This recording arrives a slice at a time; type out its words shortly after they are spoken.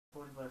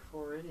40 by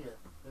 480 at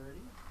 30.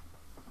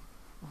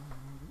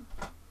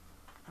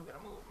 I'm gonna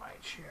move my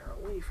chair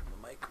away from the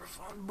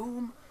microphone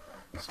boom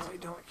so I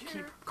don't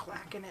keep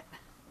clacking it.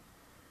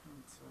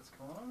 Let's see what's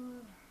going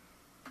on.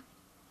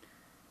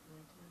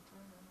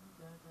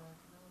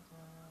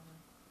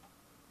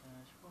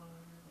 Dashboard,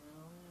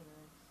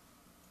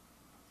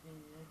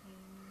 analytics,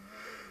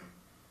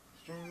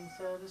 streaming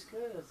set is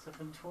good. It's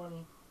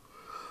 720.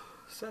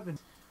 7.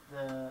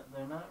 They're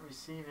not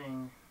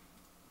receiving.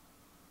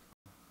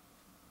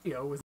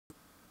 With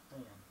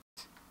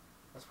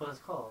that's what it's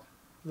called.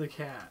 the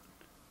cat.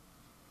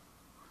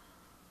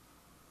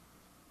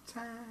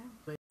 Time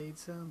played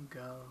some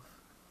golf.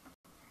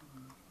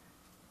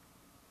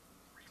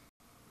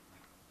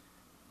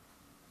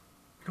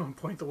 Go and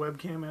point the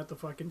webcam at the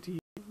fucking TV.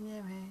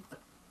 Yeah, man.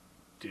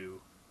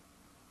 Do.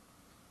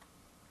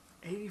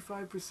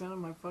 85% of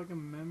my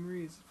fucking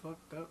memory is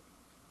fucked up.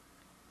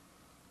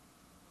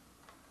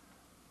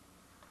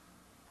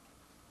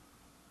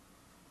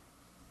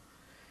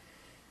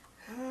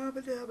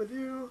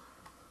 Habba-dabba-doo.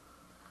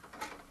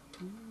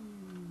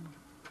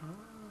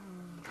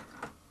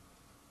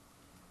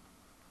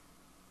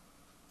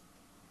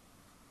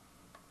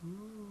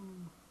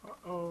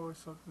 Uh-oh,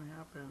 something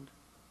happened.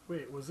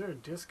 Wait, was there a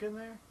disc in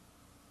there?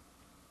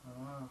 I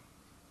don't know.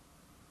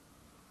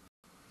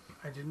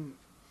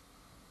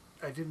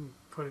 I didn't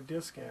put a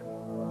disc in.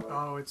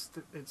 Oh, it's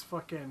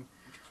fucking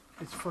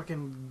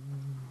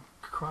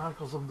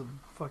Chronicles of the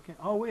fucking.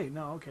 Oh wait,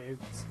 no, okay,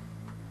 it's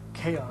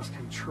Chaos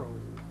Control.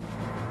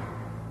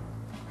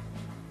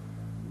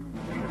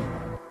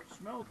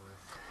 Smell.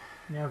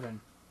 Nevin.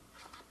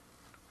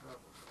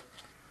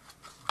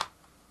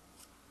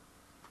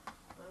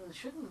 It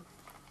shouldn't.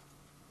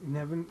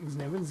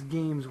 Nevin's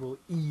games will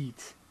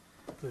eat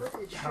the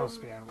house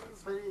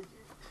bandwidth. But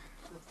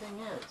the thing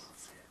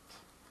is,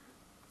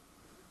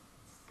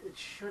 it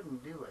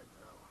shouldn't do it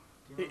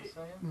though. Do you know what I'm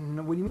saying?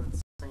 No, what do you mean? At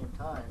the same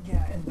time.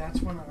 Yeah, and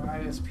that's when our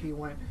ISP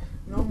went,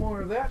 no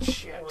more of that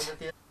shit.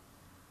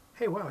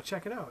 Hey, wow,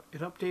 check it out.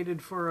 It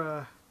updated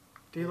for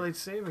daylight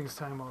savings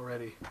time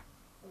already.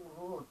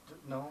 Oh,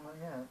 no, not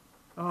yet.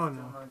 Oh,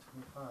 Still no.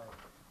 9:25.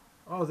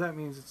 Oh, that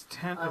means it's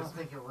 10. I don't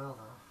think it will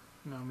though.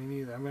 No, me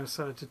neither. I'm going to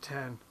set it to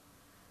 10.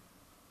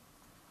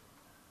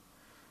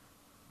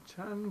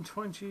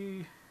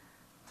 10:20.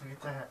 Look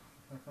at that.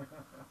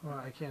 Well,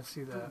 I can't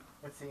see that.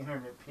 It's the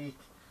internet peak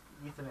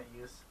Ethernet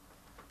use.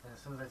 And as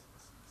soon as I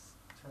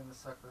turn the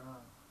sucker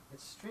on,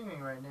 it's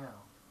streaming right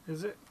now.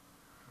 Is it?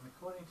 And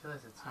according to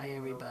this, it's. Hi,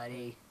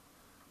 everybody.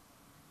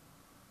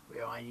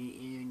 We're on the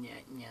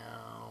internet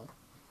now.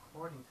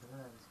 According to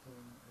that, it's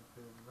getting a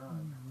good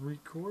run.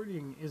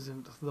 Recording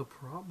isn't the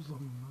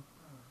problem.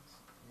 Oh, it's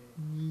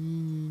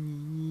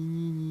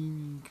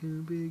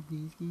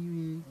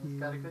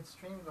got a good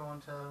stream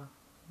going to.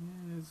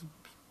 Yeah,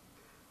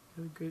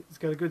 it's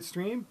got a good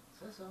stream?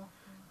 Says so.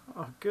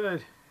 Oh,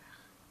 good.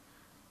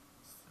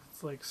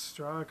 It's like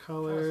straw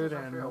colored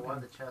and why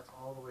the chat's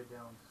all the way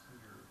down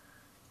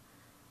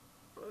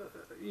here.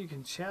 you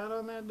can chat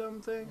on that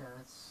dumb thing? Yeah,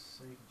 that's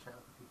so you can chat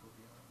with people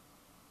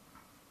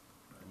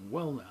viewing.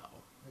 Well, now.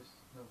 There's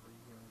nobody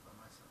viewing but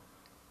myself.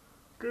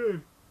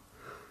 Good.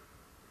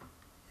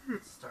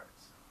 It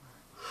starts.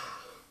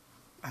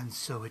 And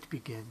so it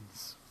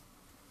begins.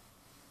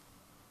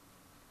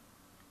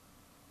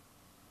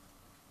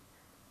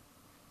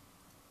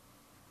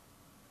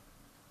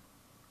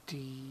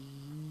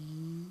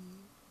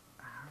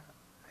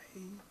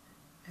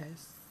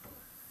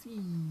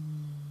 D-I-S-C.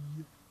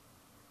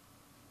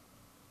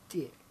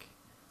 Dick.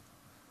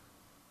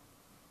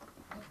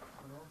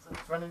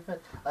 It's running good.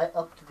 I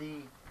upped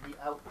the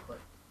output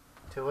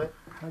to it.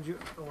 How'd you?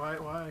 Why?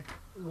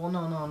 Well,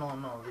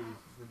 no.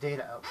 The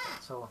data output.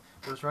 So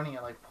it was running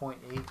at like 0.8,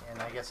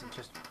 and I guess it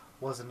just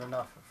wasn't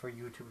enough for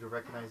YouTube to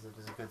recognize it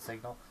as a good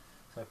signal.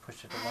 So I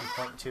pushed it to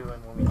 1.2,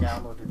 and when we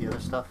downloaded the other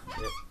stuff,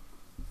 it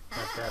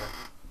got better.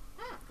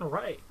 All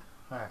right.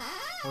 All right.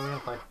 What are we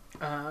gonna play?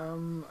 I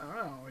don't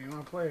know. What do you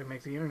want to play?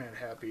 Make the internet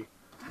happy.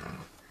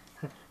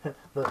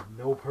 The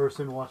no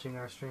person watching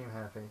our stream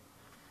happy.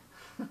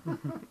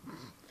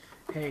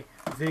 Hey,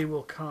 they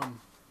will come.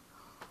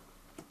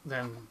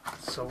 Then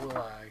so will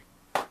I.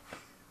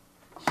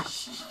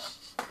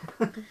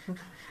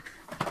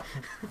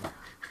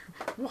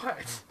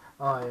 What?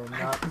 Oh, I am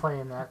not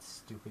playing that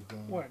stupid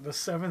game. What? The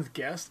Seventh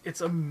Guest?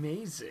 It's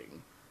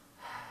amazing.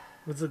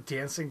 With the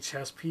dancing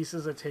chess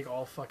pieces that take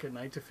all fucking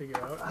night to figure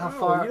out. How No,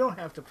 far? you don't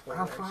have to play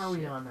How that far are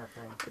we shit. on that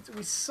thing?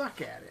 We suck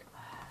at it.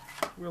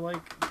 We're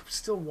like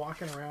still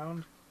walking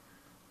around.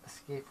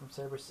 Escape from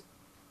cyber.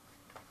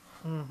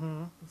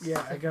 Mm-hmm.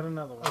 Yeah, I got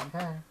another one.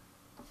 Okay.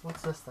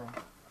 What's this thing?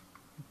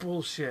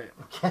 Bullshit.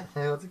 Okay.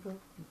 What's it called?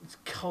 It's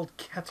called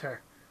Keter.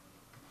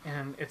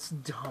 And it's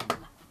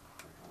dumb.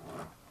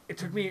 It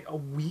took me a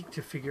week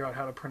to figure out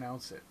how to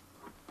pronounce it.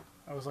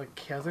 I was like,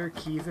 Kether.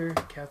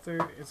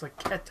 It's like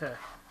Keta.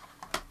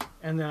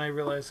 And then I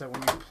realized that when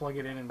you plug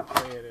it in and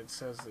play it, it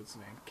says its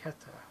name.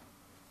 Keta.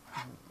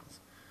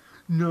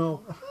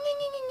 No.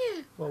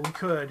 Well, we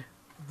could.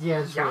 Yeah,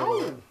 it's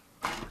really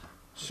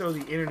show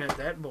the internet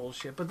that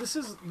bullshit. But this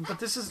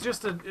is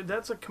just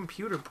that's a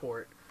computer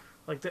port.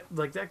 Like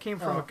that came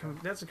from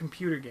that's a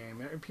computer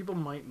game. People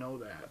might know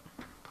that.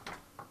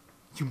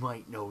 You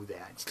might know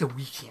that. Still,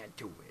 we can't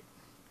do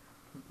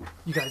it.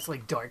 You guys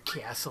like Dark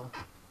Castle?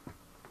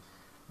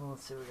 Well,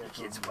 let's see what we got.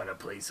 Kids going. want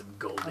to play some I'm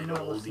golden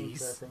not listening to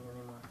that oldies. thing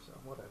anymore, so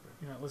whatever.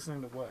 You're not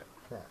listening to what?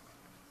 That.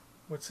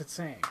 What's it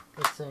saying?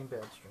 It's saying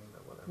bad stream,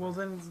 but whatever. Well,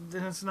 then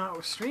it's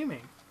not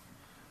streaming.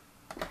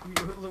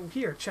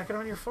 Here, check it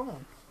on your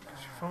phone. Your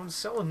phone's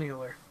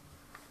cellular.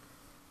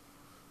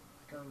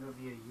 I can go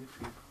via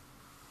YouTube.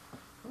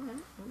 Alright,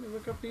 let me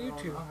look up the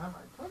YouTube.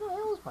 What the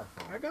hell is my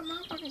phone? I got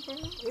my fucking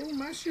phone. Oh,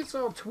 my shit's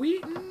all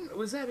tweeting.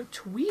 Was that a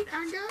tweet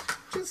I got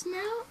just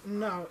now?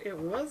 No, it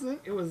wasn't.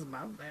 It was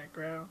my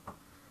background.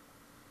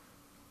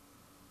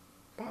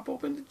 Pop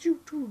open the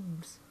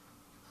YouTubes.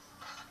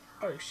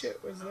 Oh shit,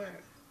 what's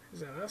that? Is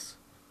that us?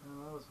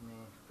 No, that was me.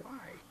 Why?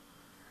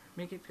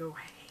 Make it go,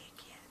 hey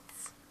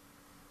kids.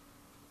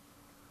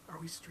 Are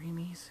we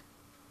streamies?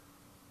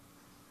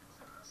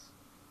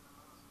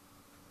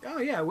 Oh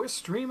yeah, we're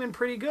streaming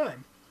pretty good.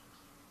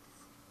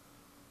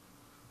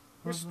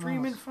 We're Where's the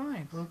streaming mouse?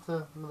 fine. Where's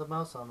the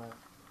mouse on that?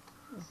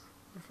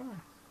 We're fine.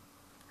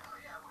 Oh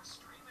yeah, we're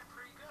streaming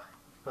pretty good.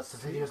 But the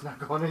video's not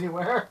going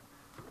anywhere.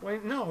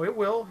 Wait, no, it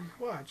will.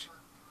 Watch.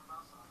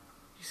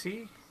 You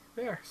see?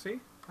 There, see?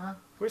 Huh?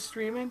 We're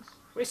streaming.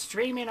 We're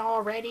streaming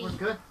already. We're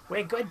good.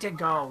 We're good to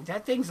go.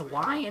 That thing's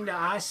lying to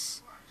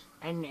us.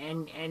 And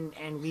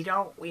we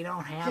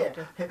don't have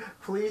to.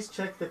 Please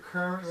check the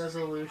current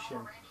resolution.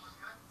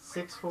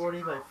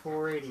 640 by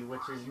 480,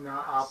 which is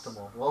not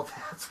optimal. Well,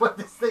 that's what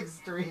this thing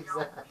streams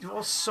at.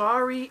 Well,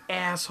 sorry,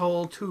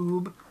 asshole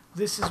tube.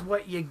 This is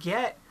what you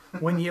get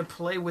when you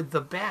play with the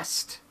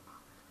best.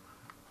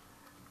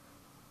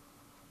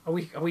 Are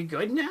we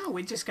good now?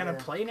 We just gotta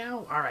play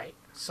now? Alright,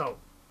 so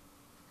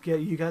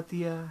you got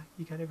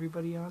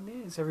everybody on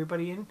there? Is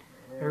everybody in?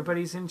 Yeah.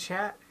 Everybody's in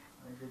chat?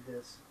 I did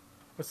this.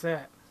 What's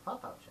that? It's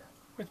pop-out chat.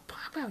 What's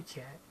pop out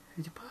chat?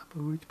 Where's your pop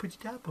out? Where'd you put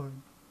your top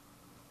on?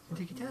 So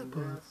Take your I can top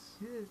do on. this.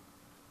 Yeah. And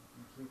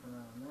keep an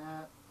eye on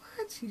that.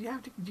 What?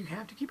 You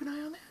have to keep an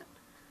eye on that?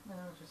 No,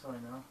 just so I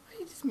know. Why are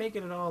you just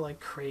making it all like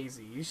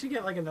crazy? You should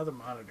get like another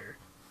monitor.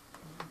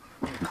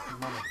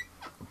 Money.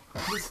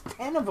 There's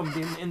 10 of them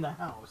in the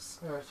house.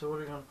 Alright, so what are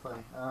we going to play?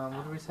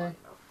 What do we say?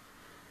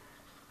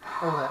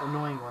 Oh, that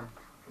annoying one.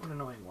 What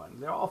annoying one.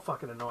 They're all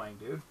fucking annoying,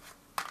 dude.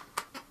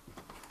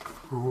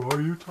 Who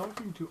are you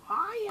talking to?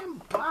 I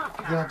am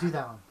Baka. Yeah, do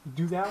that one.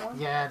 Do that one?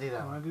 Yeah, do that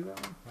You one. want to do that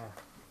one? Yeah.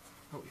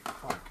 Holy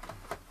fuck.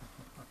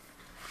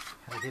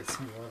 Gotta get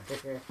some more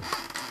there.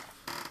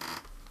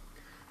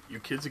 You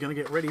kids are gonna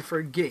get ready for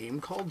a game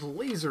called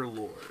Laser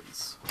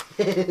Lords.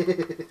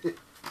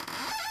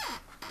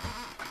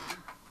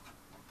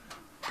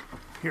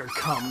 Here it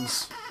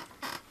comes.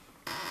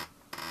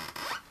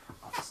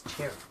 Oh, this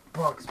chair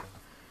bugs me.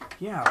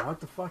 Yeah, what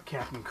the fuck,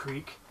 Captain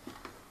Creek?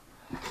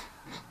 Is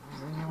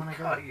there anyone I Oh,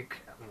 got? you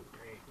Captain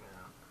Creek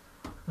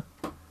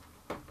now.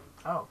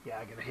 Oh, yeah,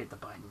 I gotta hit the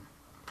button.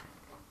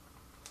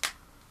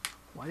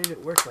 Why did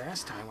it work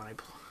last time when I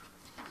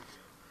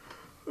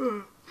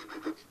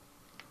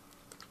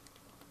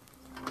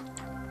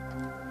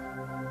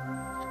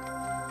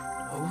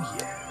Oh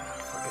yeah,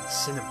 fucking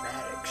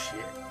cinematic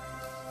shit.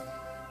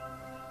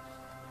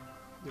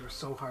 They were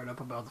so hard up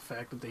about the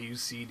fact that they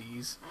use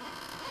CDs.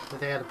 But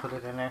they had to put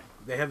it in there.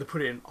 They had to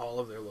put it in all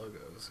of their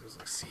logos. It was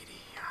like CDI,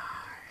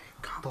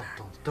 Dun, compact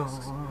dun,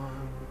 discs. dun. Bum,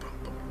 bum,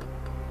 bum,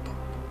 bum, bum,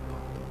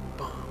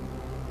 bum, bum.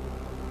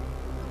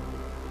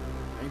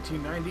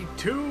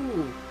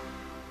 1992.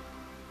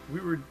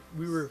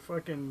 We were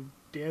fucking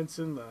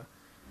dancing the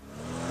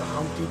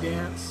Humpty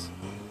dance.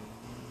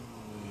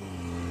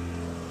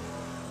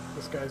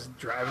 This guy's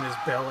driving his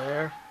Bel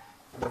Air.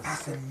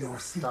 Fasten your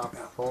Stop,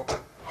 seatbelt.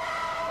 Bolt.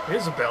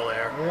 Here's a Bel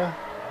Air. Yeah.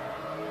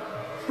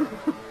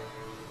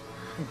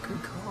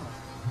 Good call.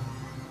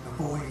 The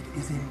void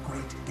is in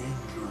great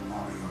danger,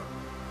 warrior.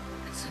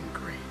 It's in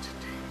great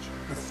danger.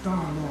 The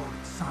Star-Lord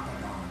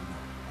Sabaddon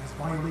has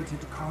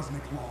violated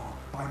cosmic law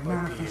by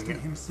manifesting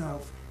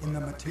himself in the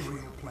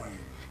material plane.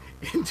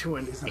 Into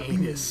an He is a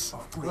anus.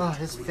 being of great Oh,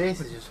 his greed. face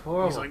is just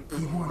horrible. He's like,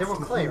 He wants They were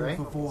to clay, hold right?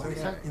 the That's what void he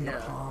said? in the Yeah.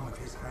 palm of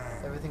his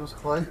hand. Everything was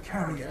clay. To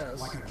carry Yes. it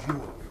like a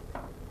jewel.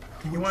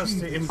 He wants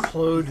to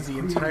implode the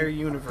entire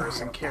universe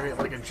and carry it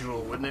like a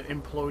jewel. Wouldn't it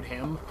implode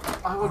him?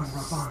 I would On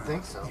Ravana,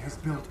 think so. he has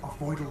built a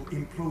voidal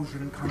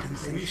implosion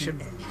condensation Maybe you should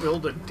engine.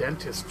 build a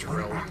dentist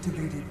drill.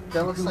 Activated,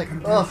 That looks it will like-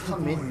 condense oh, the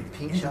made void in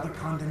paint into shop. the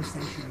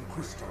condensation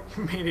crystal.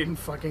 Made it in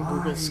fucking I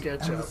Google am the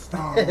SketchUp.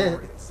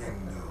 Star-Lord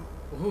Zendu.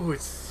 Ooh,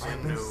 it's I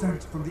have been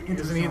sent from the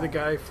Isn't he the Interzone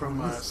guy to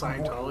from enlist a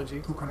void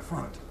Scientology? To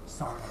confront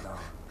Sarpedon.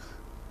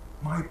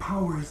 My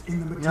powers in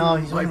the No, material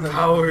he's My one of the-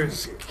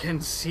 powers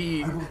can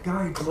see I will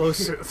guide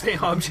closer, the ship the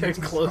into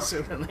object the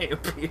closer structure. than they I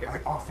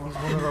appear. offer He's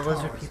one of the other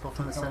lizard powers people to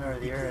from the help center of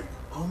the begin. earth.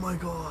 Oh my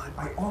god.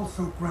 I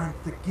also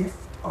grant the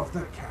gift of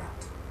the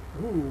cat.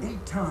 Ooh,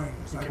 8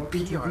 times I can will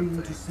pee on intervene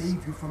to things.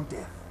 save you from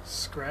death.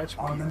 scratch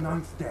On the people.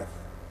 9th death,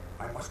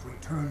 I must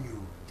return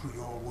you to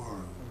your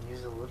world. And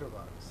use the litter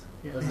box.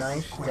 Yeah. The This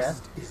ninth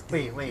quest death? is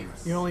Wait.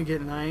 dangerous. You only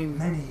get 9.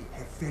 Many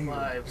have failed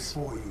lives.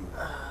 before you.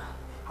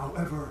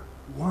 However,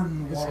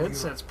 one His warrior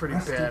headset's pretty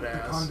wrested the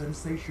badass.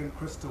 condensation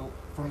crystal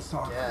from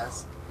Sarkar.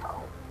 Yes.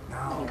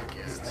 Now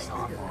Yes, it's look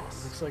the at it.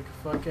 boss. Looks like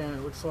fucking.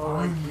 It looks all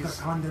like Find the he's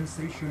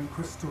condensation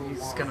crystal. he's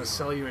warrior. gonna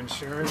sell you If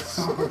insurance.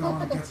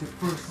 Sarkar gets it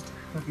first,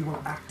 he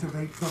will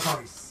activate the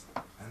vice,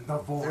 and the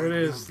void There it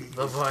is, will be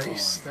the vice.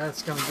 destroyed.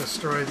 That's gonna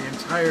destroy the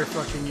entire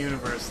fucking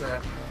universe.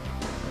 That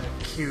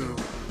cube.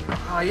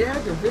 Oh, you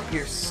had to rip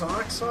your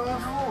socks off?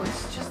 No,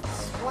 it's just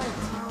splint.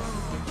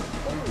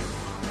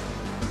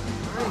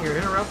 Oh, you're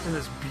interrupting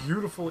this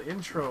beautiful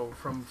intro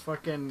from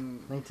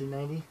fucking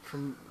 1990.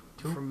 from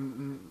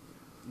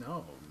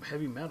no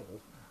heavy metal.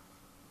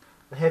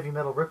 The heavy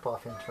metal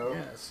ripoff intro.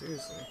 Yeah,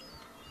 seriously.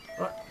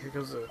 Oh, here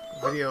comes a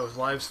video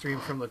live stream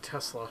from the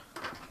Tesla.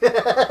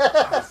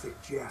 I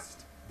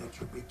suggest that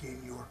you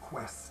begin your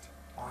quest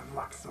on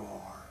Luxor.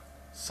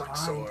 Find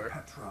Suxor.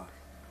 Petra.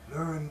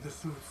 Learn the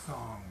sooth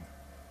song.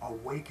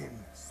 Awaken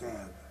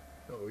Seb.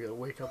 Oh, we gotta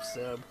wake up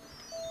Seb.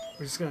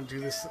 We're just gonna do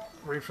this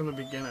right from the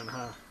beginning,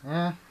 huh?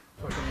 Yeah.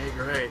 Fucking A,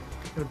 great.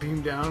 Gonna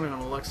beam down in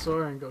a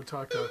Luxor and go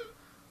talk to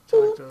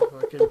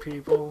fucking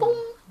people.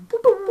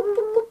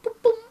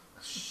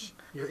 Shh.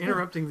 You're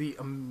interrupting the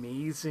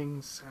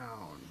amazing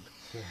sound.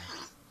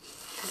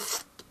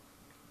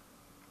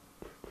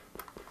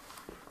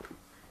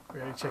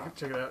 Ready?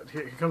 Check it out.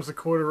 Here comes the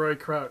corduroy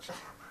crouch.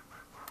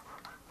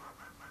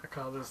 I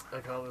call this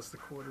the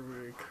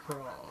corduroy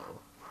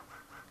crawl.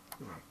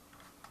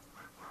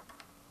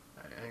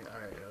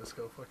 Alright, let's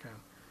go fucking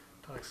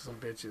talk to some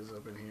bitches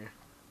up in here.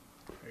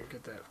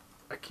 Get that.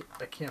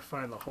 I can't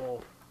find the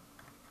hole.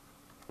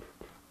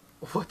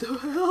 What the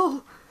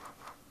hell?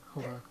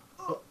 Hold on.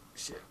 Oh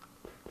shit.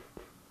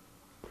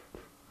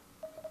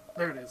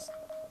 There it is.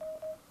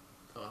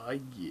 Oh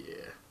yeah.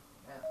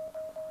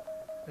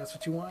 That's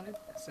what you wanted?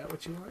 Is that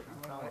what you want?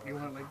 You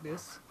want it like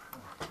this?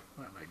 You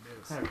want it like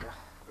this? There we go.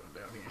 Go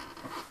down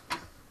here.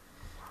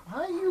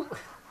 Why are you?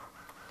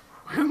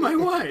 Why am I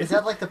what? Is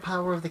that like the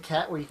power of the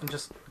cat where you can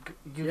just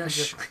Yeah,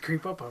 shh, I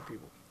creep up on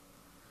people.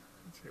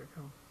 Here it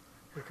come.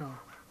 Here it come.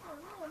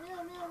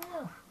 Meow, meow,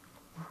 meow,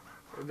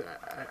 meow.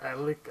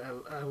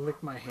 I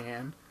lick my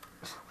hand,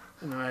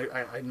 and then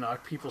I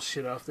knock people's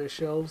shit off their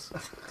shelves.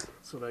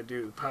 That's what I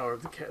do. The power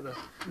of the cat.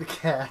 The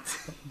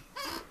cat.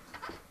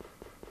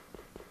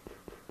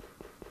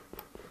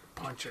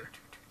 Puncher.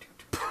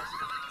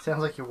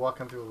 Sounds like you're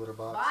walking through a litter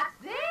box. What's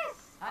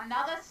this?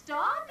 Another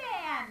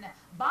starman!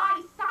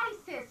 By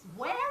Sisis,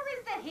 where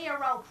is the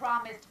hero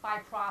promised by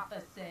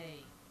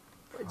prophecy?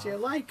 Would you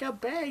like a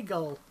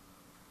bagel?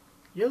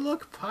 You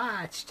look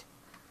parched.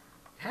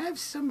 Have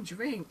some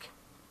drink.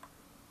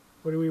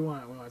 What do we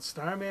want? We want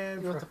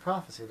Starman? You want the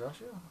prophecy, don't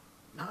you?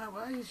 No,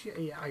 why is you?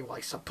 Yeah,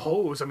 I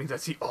suppose. I mean,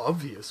 that's the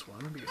obvious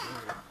one.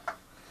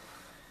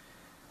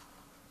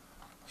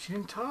 She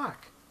didn't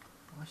talk.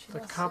 What's she The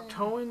not saying?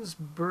 Coptoans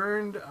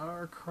burned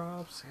our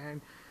crops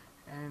and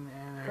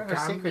They're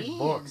sacred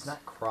books,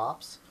 not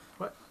crops.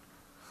 What?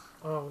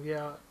 Oh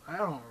yeah, I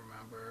don't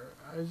remember.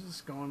 I was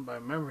just going by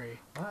memory.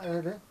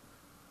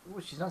 Ooh,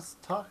 she's not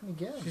talking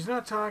again. She's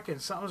not talking.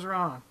 Something's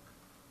wrong.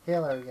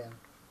 Hail her again.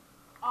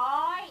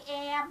 I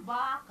am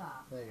Baka.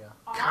 There you go.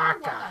 I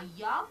was Kaka. a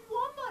young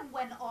woman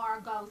when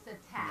Argos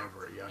attacked.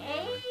 Never a young 80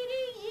 woman.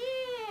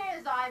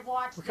 years I've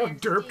watched Look how them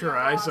derped her steal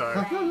eyes our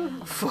are.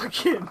 grain.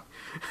 Fucking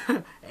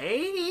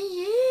 80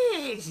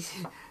 years.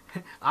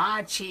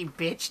 Archie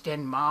bitched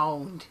and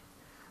moaned.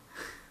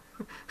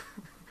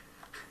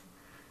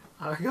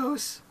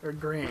 Argos or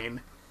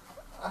grain?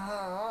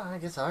 I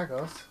guess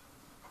Argos.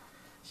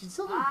 She's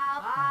still. Get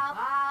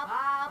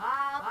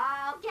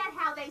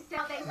how they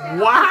sell.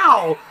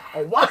 Wow!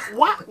 What?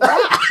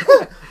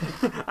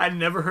 I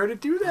never heard it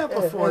do that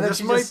before. and then This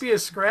she might just- be a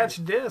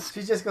scratch disc.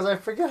 She just goes, I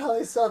forget how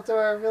they sell to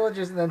our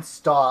villagers, and then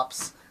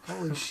stops.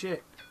 Holy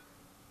shit.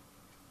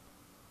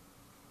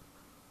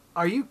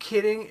 Are you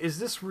kidding? Is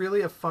this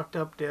really a fucked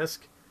up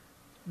disc?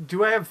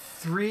 Do I have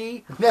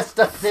 3 Messed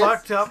up this.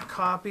 fucked up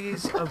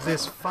copies of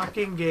this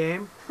fucking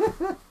game?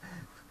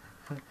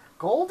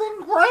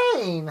 Golden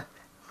grain.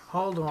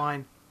 Hold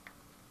on.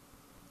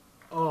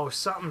 Oh,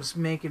 something's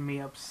making me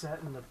upset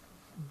in the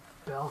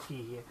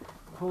belky here.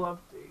 Pull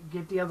up,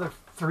 get the other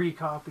 3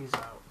 copies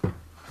out.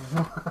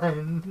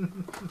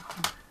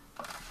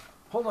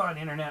 Hold on,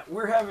 internet.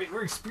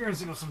 We're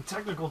experiencing some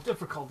technical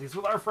difficulties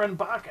with our friend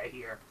Baka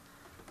here.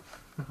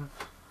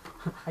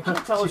 I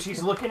can't tell if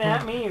she's looking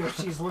at me or if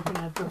she's looking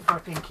at the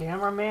fucking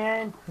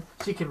cameraman.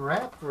 She can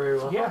rap very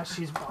well. Yeah,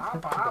 she's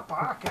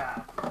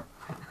Baka.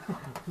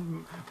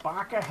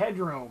 Baka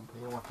Headroom.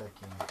 You don't want that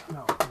game.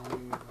 No.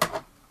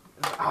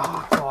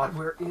 Oh, God,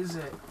 where is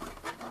it?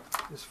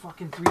 There's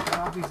fucking 3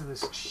 copies of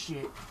this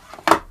shit.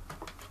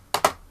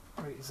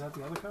 Wait, is that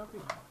the other copy?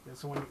 No,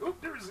 that's the one. Oh,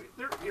 there's it.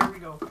 Here we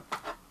go.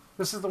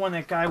 This is the one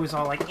that guy was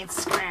all like, it's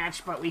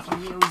scratched, but we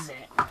can use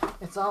it.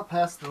 It's out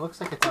past. It looks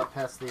like it's out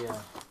past the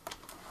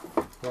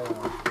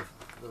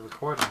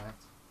recording. Right?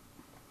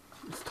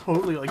 It's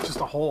totally like just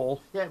a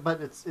hole. Yeah,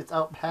 but it's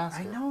out past.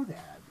 I it. know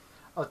that.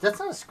 Oh, that's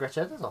not a scratch.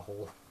 That is a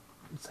hole.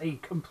 It's a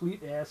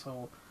complete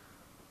asshole.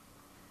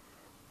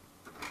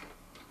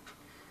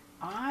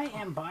 I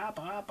am ba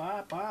ba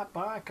ba ba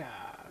ba ka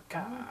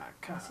ka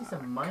ka. I see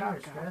some minor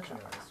scratching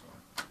on this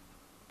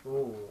one.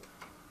 Ooh.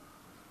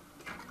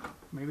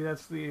 Maybe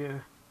that's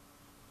the.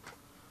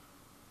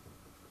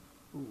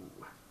 Ooh.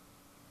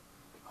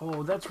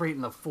 Oh, that's right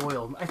in the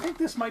foil. I think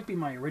this might be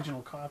my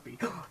original copy.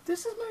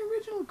 This is my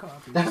original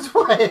copy. That's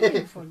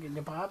why. Fucking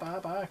ba ba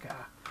ba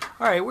ka.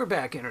 All right, we're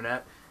back,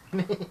 internet.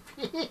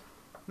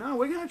 No,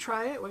 we're gonna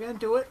try it. We're gonna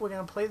do it. We're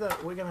gonna play the.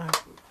 We're gonna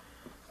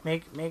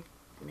make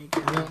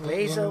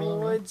laser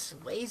lords.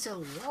 Laser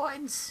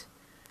lords.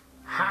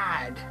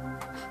 Hard.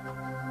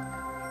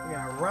 We're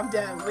gonna rub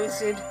that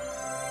lizard.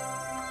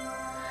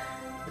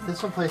 If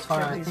this one plays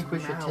fine, I Kelly's think we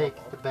should malleable.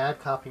 take the bad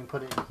copy and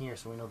put it in here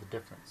so we know the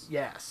difference.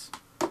 Yes.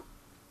 At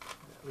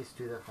least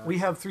do that. We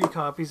have 3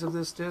 copies of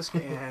this disc,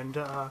 and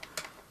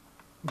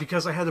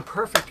because I had the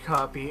perfect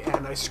copy,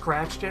 and I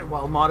scratched it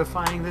while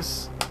modifying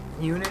this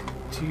unit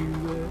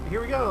to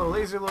here we go,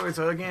 Laser Lords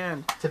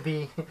again. To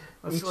be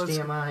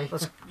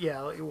HDMI.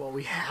 Yeah, well,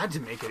 we had to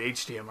make it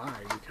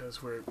HDMI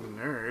because we're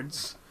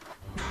nerds.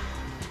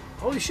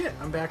 Holy shit,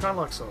 I'm back on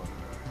Luxor.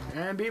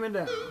 And beaming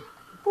down.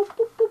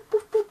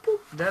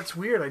 That's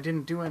weird, I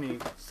didn't do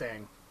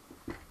anything.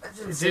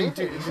 It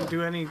didn't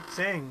do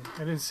anything. I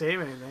didn't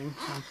save anything.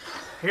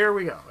 Here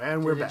we go,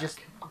 and we're back.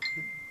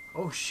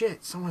 Oh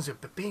shit, someone's a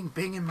bing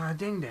in my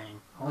ding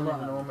dang. Hold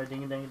on. Know my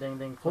ding ding ding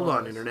ding. Hold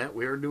on, internet,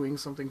 we are doing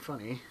something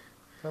funny.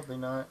 Probably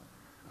not.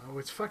 Oh,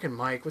 it's fucking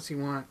Mike. What's he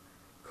want?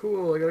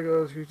 Cool, I gotta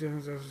go.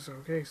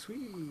 Okay,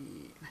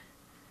 sweet.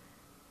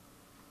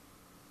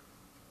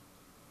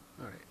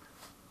 Alright.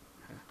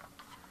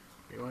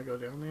 You wanna go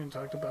down there and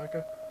talk to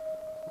Baka?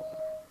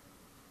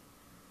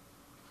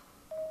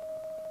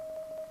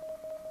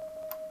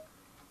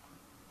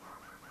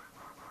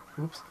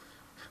 Oops.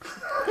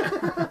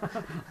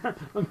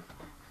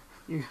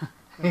 You,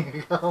 There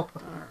you go.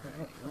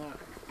 alright.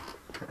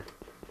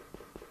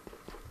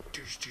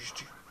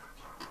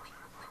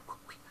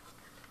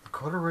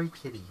 Corduroy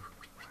kitty.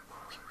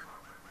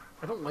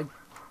 I don't like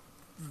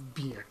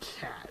being a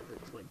cat.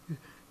 It's like,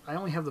 I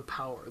only have the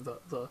power,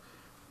 the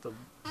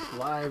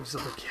lives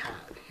of a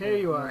cat. Here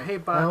you are. Hey,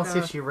 Baka. I don't see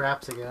if she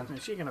raps again.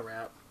 Is she gonna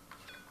rap?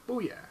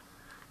 Booyah.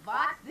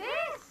 What's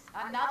this?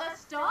 Another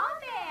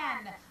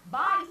starman!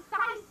 By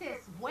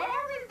Sisis, where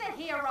is the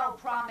hero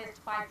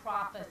promised by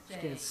prophecy? She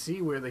can't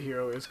see where the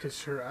hero is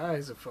because her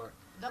eyes are fucked.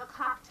 The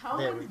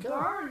There we Coptoans go.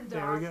 burned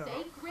There our we go.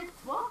 sacred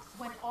books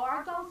when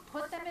Argos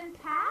put them in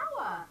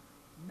power.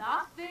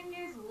 Nothing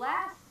is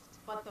left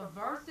but the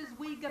verses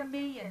we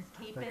Gameans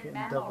keep They're in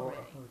getting double. memory.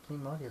 The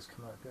King Audio's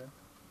come out good.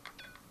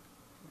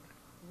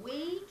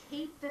 We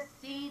keep the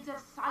seeds of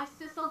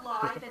Sisis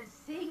alive and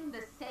sing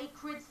the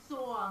sacred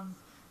songs.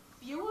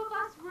 Few of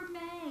us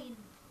remain.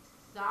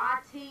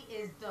 Sati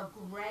is the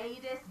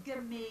greatest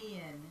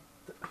Gamean.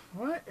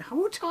 What?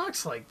 Who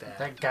talks like that?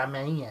 That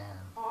Gameyan.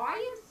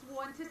 I am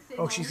sworn to sing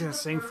Oh, she's only gonna the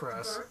sing first for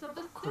us. verse of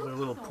the With her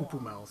little Silk poo-poo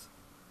Song. mouth.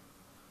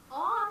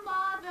 Our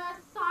mother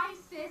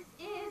Sisis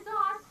is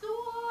our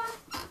source.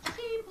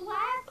 She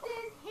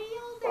blesses,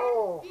 heals,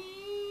 and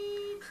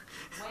feeds.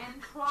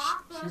 When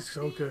prophecy She's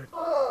so good.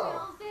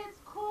 fulfills its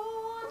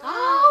course,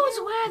 Those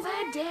were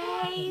the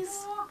days.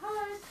 for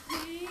her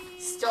seed.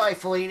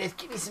 Joyful, Edith,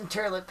 give me some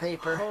toilet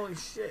paper. Holy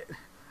shit.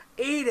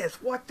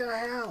 Edith, what the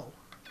hell?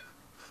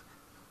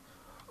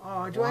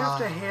 Oh, do I have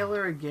to Wow. hail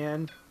her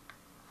again?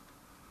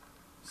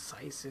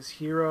 Sisis,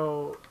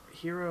 hero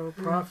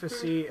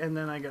prophecy, and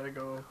then I gotta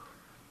go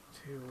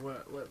to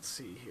what? Let's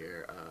see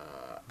here.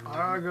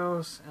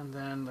 Argos, and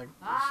then the.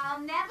 I'll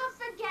never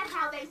forget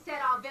how they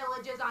set our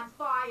villages on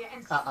fire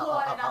and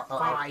slaughtered us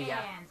like yeah.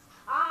 ants.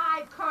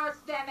 I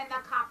cursed them and the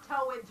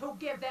Coptoans who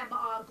give them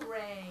our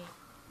grain.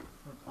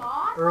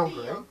 Our Earl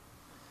field,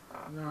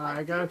 No,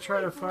 I gotta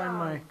try to find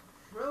my.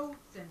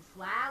 fruits and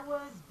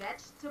flowers,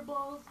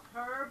 vegetables,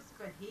 herbs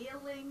for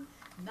healing,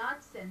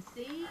 nuts and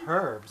seeds.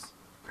 Herbs.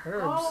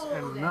 Herbs Gold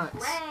and nuts.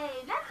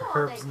 grain, that's all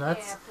Herbs, they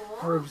nuts. care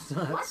for. Herbs,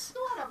 What nuts.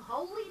 sort of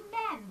holy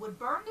men would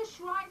burn the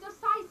shrines of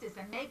Sisis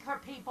and make her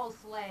people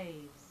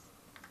slaves?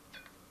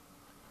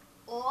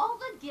 All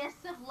the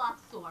gifts of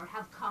Luxor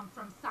have come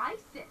from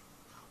Sisis.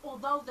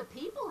 Although the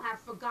people have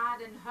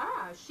forgotten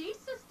her, she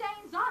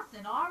sustains us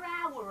in our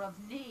hour of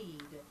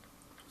need.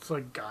 It's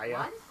like Gaia.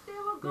 Once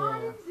there were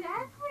gardens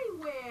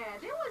everywhere.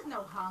 There was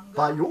no hunger.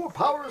 By your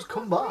powers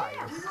People combined.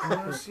 were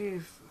there. Let's see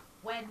if.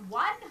 When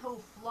one who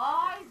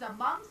flies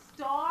among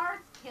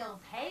stars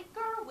kills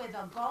Haker with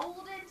a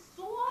golden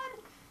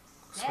sword,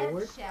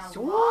 Sword? Seb shall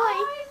Sword?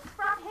 rise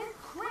from his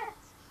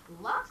crypt.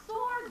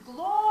 Luxor's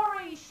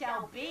glory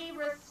shall be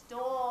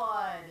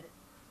restored.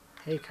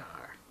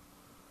 Hagar.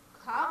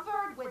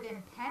 Covered with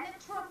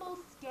impenetrable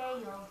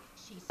scales,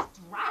 she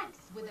strikes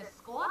with a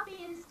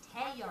scorpion's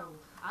tail.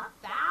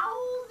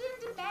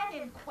 1,000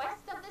 men in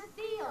quest of the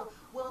seal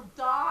will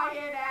die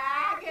in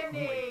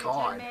agony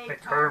God, to make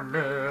make her her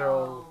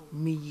meal.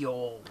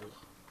 Meal.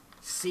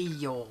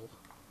 Seal.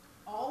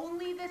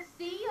 Only the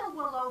seal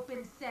will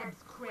open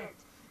Seb's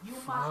crypt. You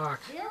Fuck.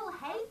 must kill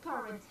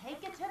Haker and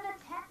take it to the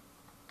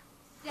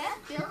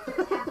Seth built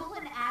a temple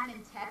in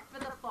Amentet for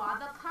the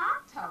father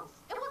Kantos.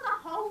 It was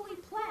a holy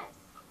place.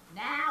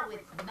 Now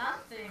it's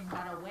nothing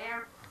but a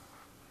where.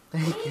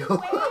 Thank Be you.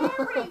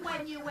 wary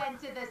when you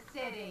enter the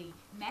city.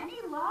 Many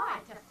lie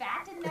to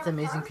fatten their It's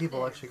amazing people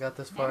purses. actually got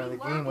this far in Many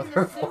the work game with in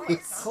her the sewers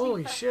voice. to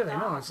Holy keep shit! I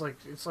know. us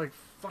It's like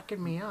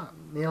fucking me up.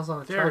 Nails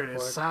on a There it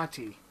is, chalkboard.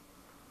 Sati.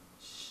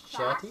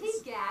 Sati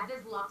Shatties?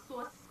 gathers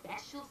Luxor's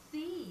special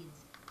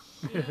seeds.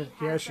 She Yeah,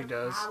 has she the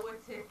does. power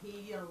to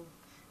heal.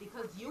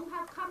 Because you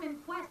have come in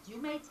quest,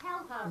 you may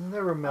tell her. Isn't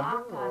there remember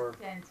Papa or?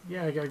 sent me.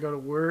 Yeah, I gotta go to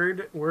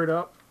word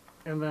up,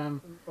 and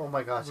then Oh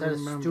my gosh, that is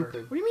remember.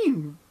 stupid. What do you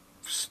mean,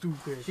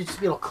 stupid? You should just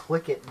be able to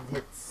click it and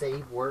hit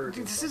save word.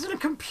 Dude, this isn't a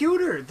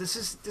computer. This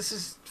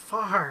is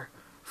far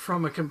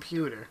from a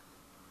computer.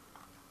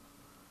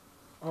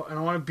 Oh, and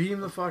I want to beam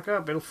the fuck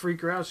up. It'll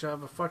freak her out. She'll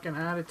have a fucking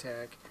heart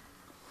attack.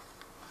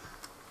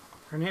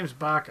 Her name's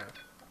Baka.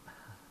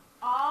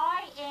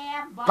 I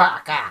am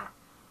Baka.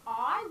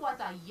 I was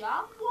a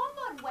young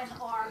woman when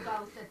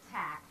Argos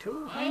attacked.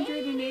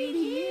 280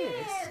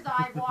 years.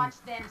 I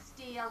watched them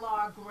steal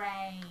our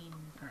grain.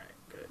 Alright,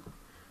 good.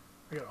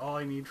 I got all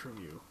I need from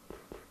you.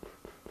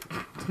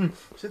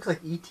 She looks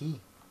like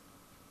E.T.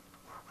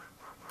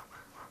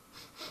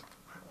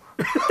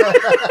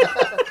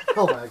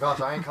 Oh my gosh,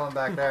 I ain't coming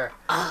back there.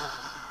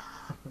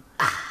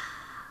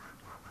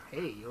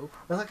 Hey, yo.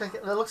 That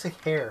looks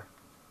like hair.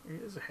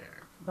 It is a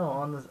hair. No,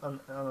 on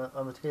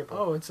the table.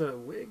 Oh, it's a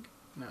wig?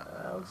 No.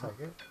 Looks like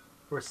it.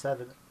 We're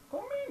 7.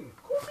 Come in.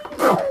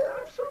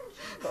 Have some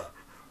Jiva.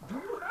 Do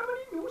you have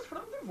any news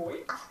from the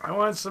void? I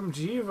want some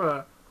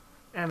Jiva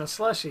and a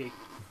slushie.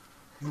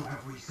 You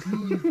have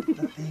received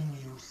the thing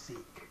you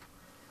seek.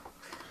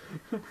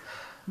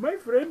 My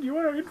friend, you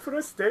are in for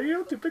a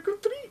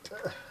stereotypical treat.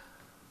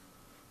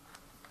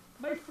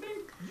 My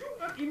friend, you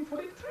are in for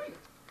a treat.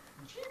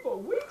 Jiva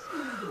wakes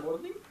me in the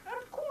morning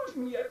and calls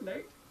me at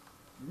night.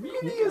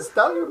 Yes,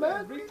 dollar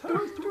man.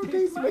 Returns to 2 taste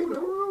days my made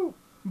brew.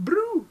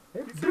 Brew.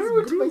 It's It brew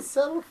is it brew.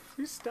 myself.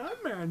 You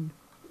Starman.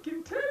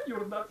 Can tell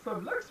you're not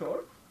from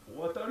Luxor.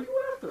 What are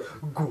you after?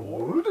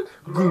 Gold?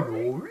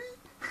 Glory?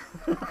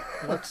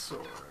 Luxor.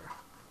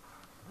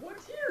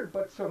 What's here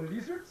but some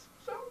lizards,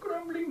 some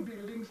crumbling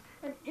buildings,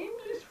 and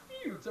endless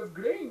fields of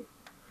grain?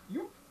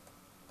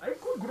 I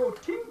could grow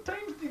 10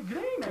 times the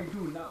grain I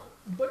do now.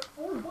 But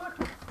for what?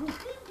 To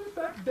feed the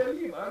fat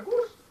belly of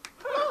Argos?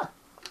 Ha!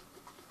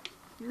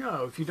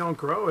 No, if you don't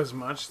grow as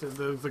much,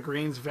 the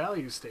grain's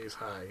value stays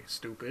high,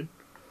 stupid.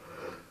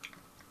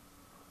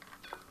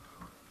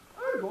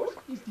 Argos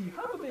is the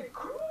hub of a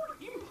cruel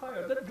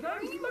empire that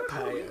grinds Luxor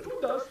Empire. into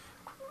dust.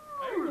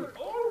 I will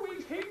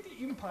always hate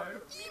the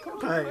empire because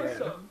of my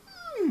Empire.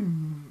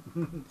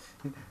 son.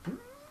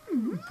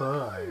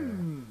 Bye.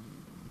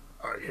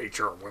 I hate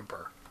your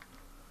whimper.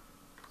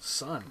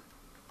 Son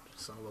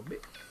of a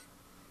bitch.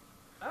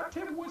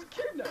 Atem was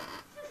kidnapped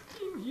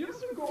 15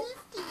 years ago.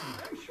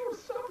 I'm sure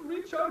some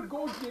rich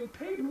Argosian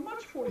paid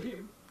much for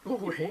him.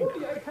 Oh, If hey.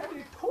 only I had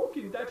a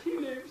token that he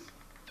lives.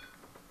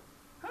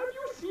 Have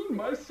you seen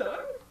my son?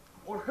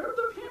 Or heard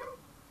of him?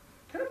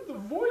 Can the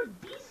void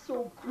be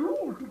so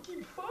cruel to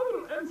keep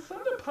father and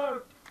son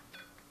apart?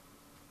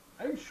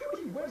 I'm sure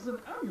he wears an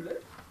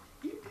amulet.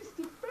 It is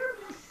the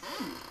family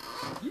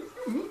seal. If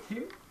you meet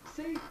him,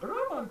 say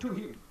Raman to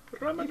him.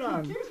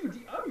 Ramadan. If he gives you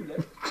the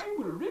amulet, I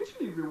will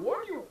richly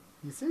reward you.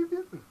 You say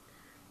it?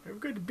 I've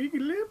got big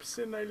lips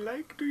and I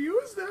like to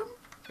use them.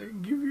 I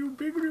give you a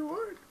big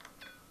reward.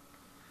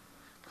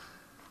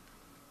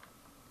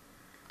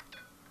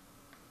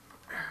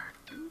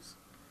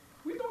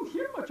 We don't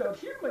hear much out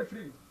here, my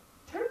friend.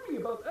 Tell me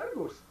about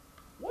Argos.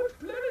 What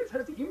planets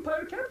has the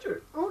Empire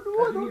captured? Oh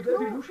no, Have I any don't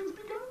know. revolutions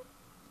begun?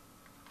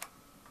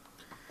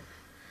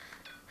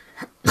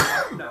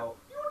 Now,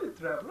 you're the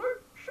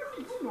traveler.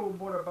 Surely you know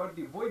more about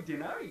the void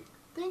than I.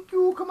 Thank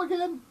you, come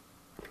again.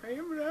 I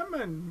am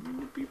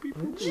Raman. Beep, beep,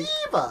 boop, boop.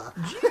 Jiva.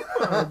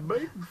 Jiba,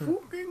 my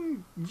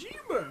fucking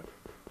Jiba.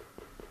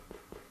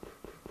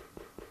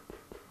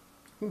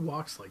 Who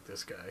walks like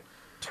this guy?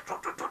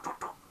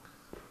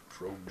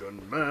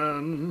 Trojan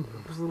man.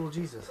 Who's little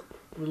Jesus?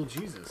 Little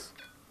Jesus.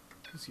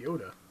 It's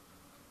Yoda.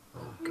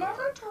 Oh,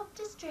 Never talk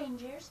to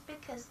strangers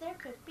because there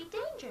could be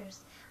dangers.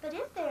 But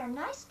if they are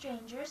nice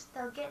strangers,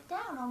 they'll get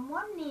down on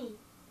one knee.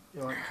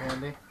 You want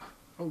candy?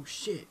 Oh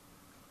shit.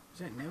 Is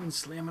that Nevin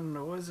slamming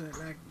doors? Is that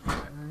like...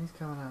 He's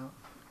coming out.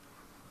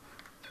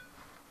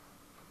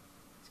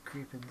 He's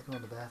creeping. He's going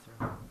to the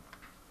bathroom.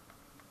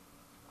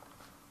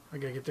 I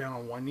gotta get down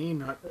on one knee.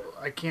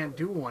 I can't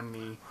do one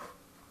knee.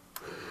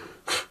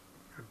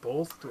 Or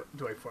both?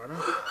 Do I fart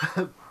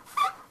on?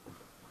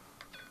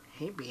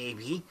 Hey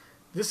baby.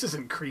 This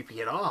isn't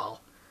creepy at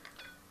all.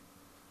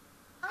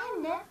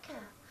 I'm Nevka.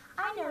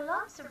 I know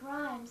lots of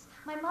rhymes.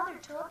 My mother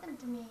taught them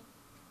to me.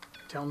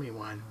 Tell me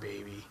one,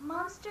 baby.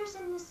 Monsters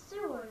in the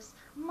sewers,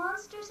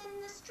 monsters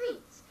in the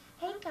streets.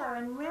 Hagar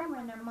and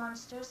Remren are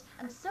monsters,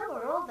 and so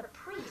are all the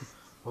priests.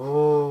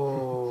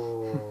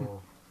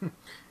 Oh.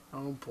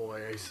 Oh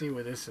boy, I see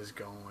where this is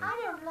going. I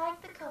don't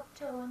like the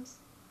Coptoans.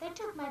 They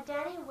took my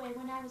daddy away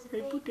when I was a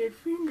They put baby. that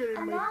finger in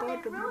And my now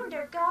butt. they've ruined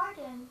our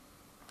garden.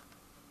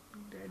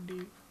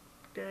 Daddy,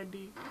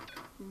 daddy,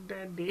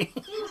 daddy.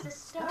 He was a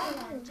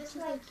starman, just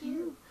like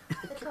you.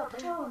 The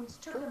Coptones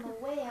took him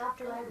away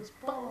after I was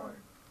born.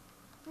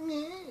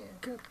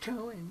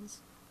 Coptones.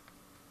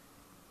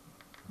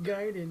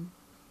 Garden.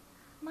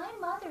 My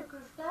mother grew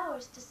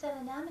flowers to sell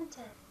in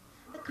Amentet.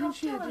 The And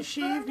she had to Coptones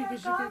shave burned our because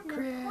she got garden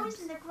and crabs.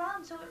 poisoned the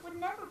ground so it would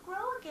never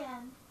grow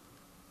again.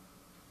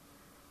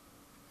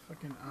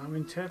 Fucking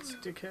Amentats,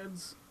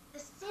 dickheads. The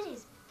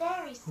city's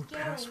very Ooh,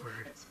 scary. password.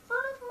 It's full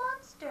of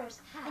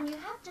monsters, and you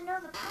have to know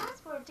the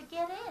password to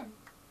get in.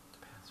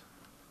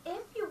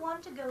 If you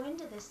want to go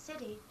into the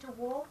city to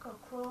walk or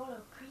crawl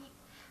or creep,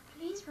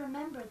 please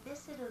remember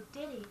this little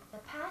ditty. The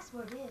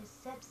password is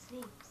Seb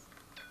Sleeps.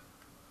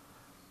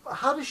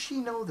 How does she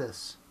know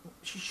this?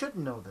 She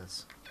shouldn't know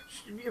this.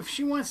 If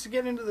she wants to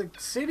get into the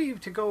city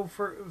to go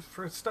for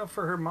stuff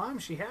for her mom,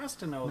 she has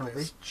to know No,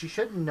 this. she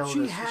shouldn't know She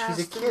this. has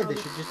She's a to kid. know They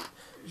this. should just.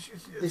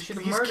 They should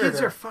have These murdered kids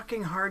her. are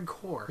fucking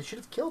hardcore. They should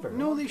have killed her.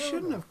 No, they Killed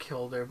shouldn't her. have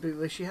killed her. But,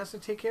 like, she has to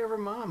take care of her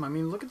mom. I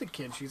mean, look at the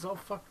kid. She's all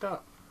fucked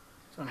up.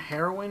 She's on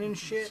heroin and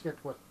shit. She got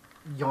what?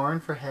 Yarn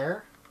for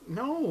hair?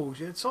 No,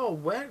 it's all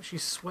wet.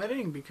 She's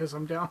sweating because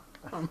I'm down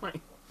on my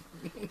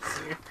knees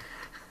here.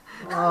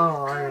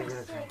 Oh, I'm I very get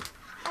it. sick.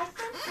 I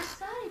sent for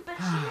Sally, but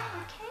she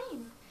never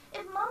came.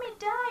 If Mommy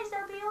dies,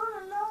 I'll be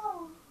all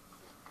alone.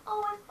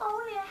 Oh, if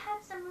only I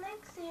had some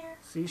licks here.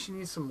 See, she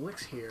needs some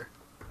licks here.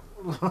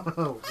 What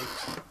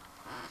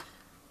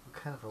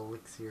kind of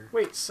elixir?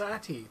 Wait,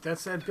 Sati.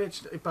 That's that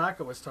bitch that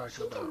Ibaka was She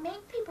talking can about.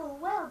 make people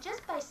well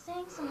just by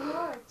saying some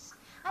words.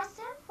 I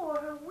sent for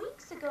her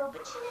weeks ago,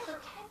 but she never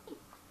came.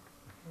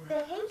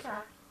 The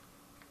Haka.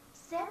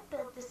 Seb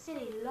built the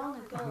city long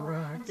ago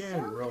Rock and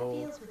and sowed the roll.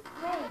 fields with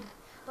grain.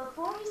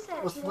 Before he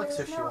said What's he the let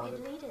elixir us she know wanted?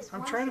 he'd lead us I'm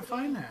once trying to again.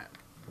 find that.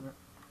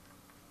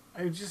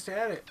 I just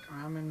had it.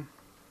 Ramen.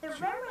 The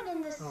Reverend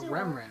in the sewer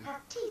Remnant.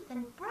 have teeth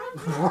and bright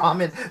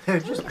Ramen. They're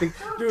just big.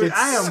 Dude, It's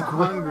I am square.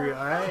 hungry,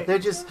 alright? They're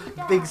just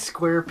big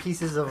square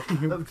pieces of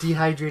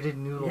dehydrated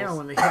noodles. Yeah,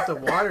 when they hit the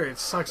water, it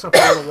sucks up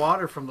all the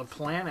water from the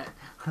planet.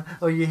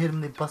 Oh, you hit them,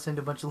 they bust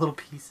into a bunch of little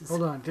pieces.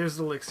 Hold on, there's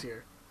the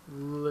elixir.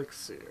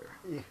 Elixir.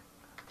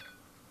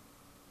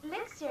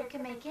 Elixir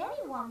can make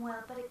anyone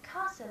well, but it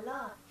costs a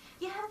lot.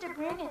 You have to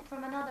bring it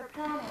from another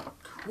planet.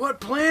 What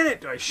planet?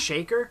 Do I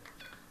shake her?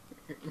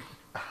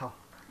 Ow.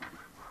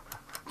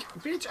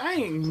 Bitch, I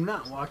ain't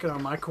not walking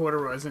on my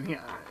corduroys in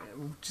here.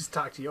 Just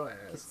talk to your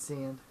Get ass.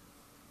 sand.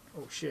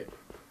 Oh shit.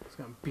 He's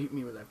gonna beat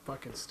me with that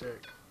fucking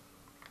stick.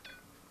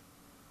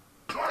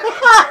 Stay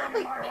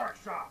in my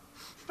workshop.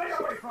 Stay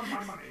away from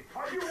my money.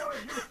 Are you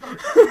one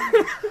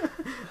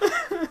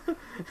of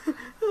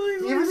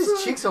you? Even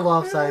his cheeks are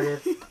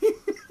lopsided.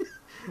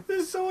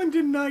 Someone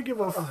did not give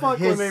a fuck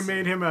when they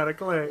made him out of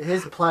clay.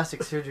 His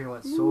plastic surgery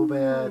went so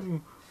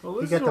bad. Well,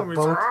 He this got the one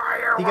is-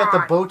 He got the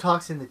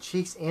Botox in the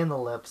cheeks and the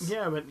lips.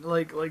 Yeah, but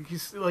like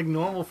he's like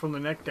normal from the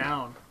neck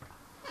down.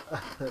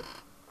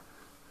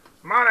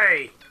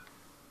 Money!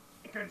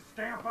 You can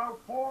stamp out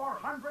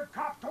 400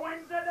 cop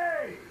twins a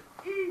day.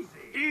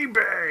 Easy.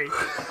 eBay!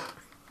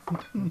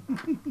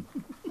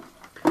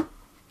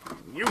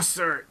 You,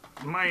 sir,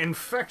 my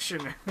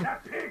infection.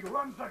 That pig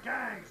runs the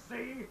gang,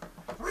 see?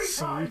 Three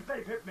See? times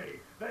they've hit me.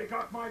 They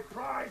got my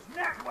prize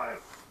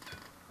necklace.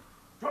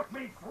 Took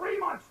me 3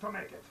 months to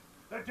make it.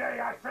 The day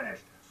I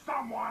finished,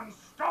 someone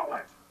stole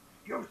it.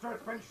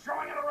 Usurt's been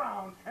showing it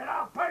around, and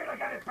I'll pay to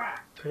get it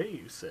back. Pay,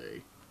 you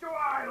say? Do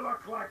I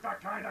look like the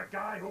kind of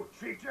guy who'll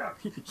cheat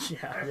you?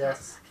 Yeah.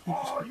 Yes.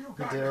 All you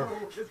gotta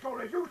do is go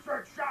to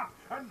Usurt's shop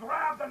and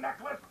grab the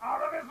necklace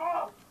out of his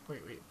vault.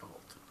 Wait, Bolt.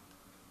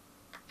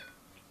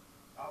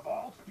 The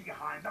vault's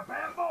behind the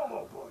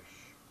bambolo bush.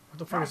 What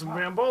the fuck is a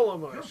bambola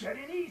You bush? get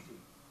in easy.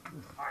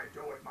 I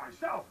do it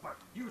myself, but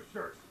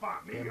Usurt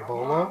spot me a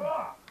Bambolo? mile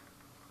off.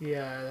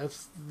 Yeah,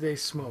 they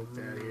smoke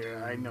that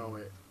here. I know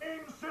it.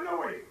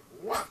 Insinui,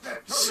 what's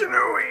it to you?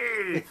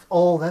 Sinewy!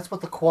 Oh, that's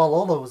what the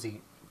koalolos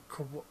eat.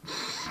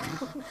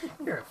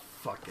 You're a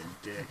fucking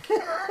dick.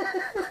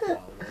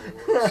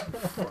 Wallows,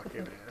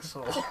 fucking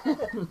asshole.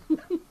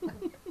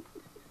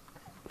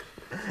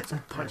 Let's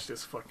punch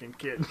this fucking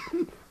kid.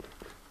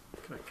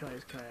 Can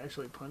I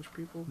actually punch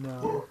people?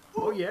 No.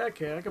 Oh yeah,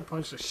 okay, I can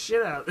punch the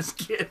shit out of this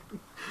kid.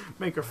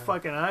 Make her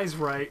fucking eyes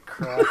right.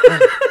 Crap.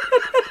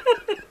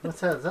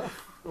 What's that? Is that a I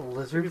think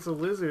lizard? it's a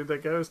lizard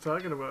that guy was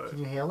talking about. Can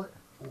you hail it?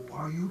 Who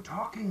are you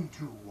talking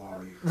to,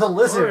 warrior? The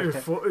lizard.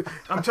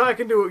 I'm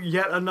talking to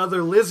yet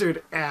another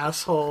lizard,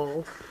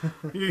 asshole.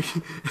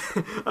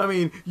 I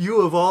mean,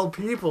 you of all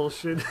people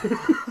should.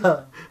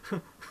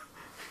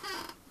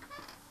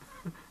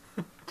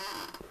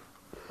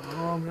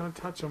 Oh, I'm gonna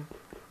touch him.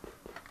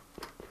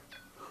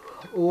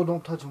 Oh,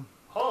 don't touch him.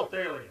 Halt,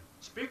 alien.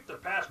 Speak the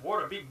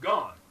password or be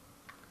gone.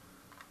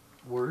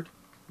 Word.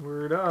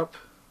 Word up.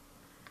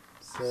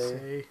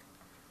 Say.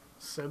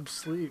 Seb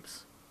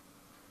sleeps.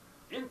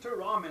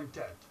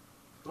 Interamentet.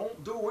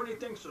 Don't do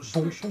anything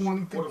suspicious,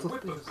 anything or the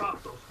whip of suspicious.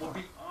 coptos will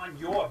be on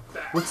your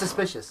back. What's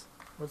suspicious?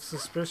 What's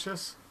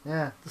suspicious?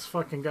 Yeah. This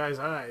fucking guy's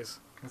eyes.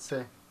 Let's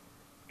see.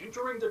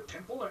 Entering the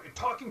temple and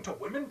talking to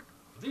women?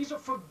 These are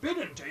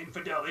forbidden to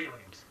infidel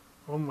aliens.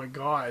 Oh my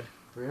god.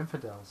 We're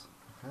infidels.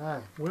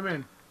 Okay.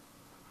 Women.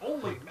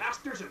 Only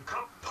masters and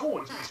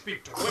Coptoans may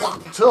speak to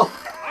women. So,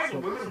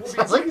 Idle women will be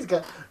sounds like he's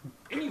got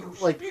any who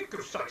like, speak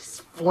of such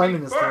phlegm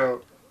in his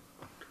throat.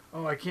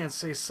 Oh, I can't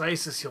say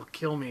Sisis, he'll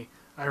kill me.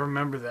 I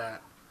remember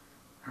that.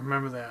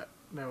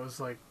 That was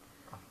like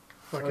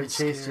fucking he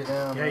chased you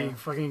down, Yeah, he man.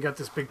 fucking got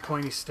this big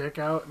pointy stick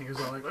out, and he was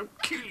all like, "I'll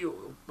kill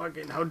you,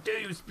 fucking! How dare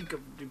you speak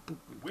of the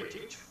We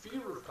teach fear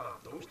of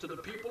Coptos to the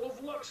people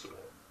of Luxor.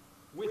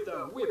 With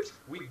our whips,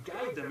 we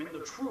guide them in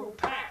the true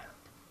path.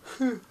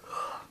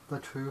 The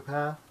true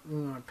path?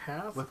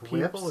 path? With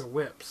People whips? or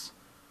whips?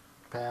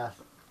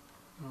 Path.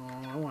 Oh,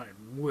 I wanted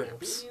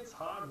whips. Obedience,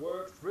 hard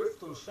work,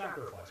 thrift, and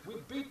sacrifice. We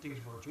beat these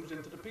virtues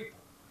into the people.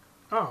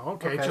 Oh,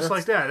 okay, Okay, just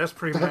like that. That's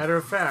pretty matter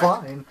of fact.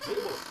 Fine. They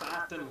were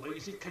fat and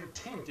lazy,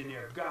 content in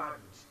their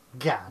gardens.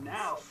 God.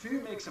 Now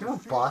fear makes them You were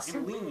fierce Boston?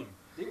 and lean.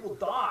 They will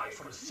die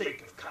for the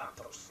sake of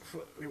Coptos.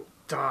 We will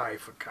die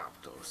for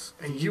Coptos,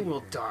 and you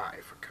will die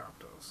for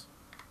Coptos.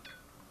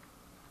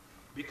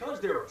 Because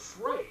they're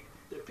afraid,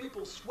 the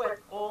people sweat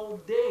all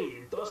day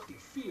in dusty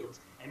fields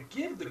and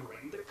give the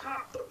grain to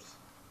Coptos.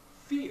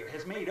 Fear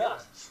has made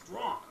us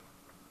strong.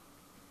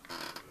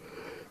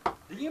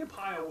 The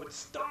Empire would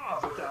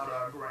starve without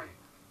our grain.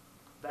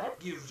 That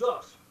gives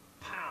us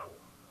power.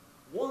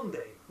 One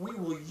day, we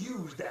will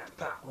use that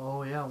power.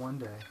 Oh, yeah, one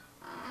day.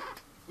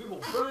 We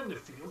will burn the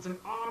fields and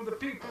arm the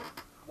people.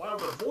 While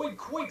the void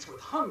quakes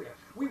with hunger,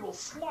 we will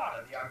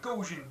slaughter the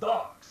Argosian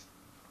dogs.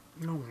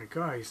 Oh my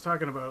god, he's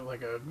talking about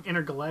like an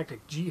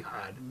intergalactic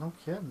jihad. No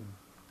kidding.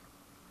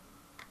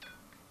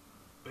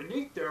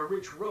 Beneath their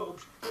rich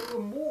robes, they were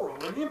moral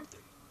and empty.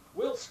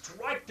 We'll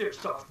strike their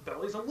soft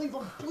bellies and leave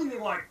them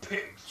bleeding like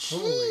pigs.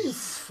 Holy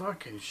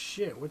fucking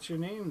shit. What's your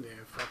name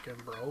there,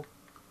 fucking bro?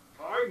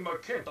 I,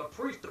 Makent, the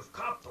priest of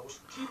Coptos,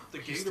 keep the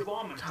gate of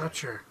Armintide.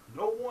 Toucher.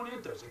 No one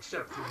enters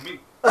except through me.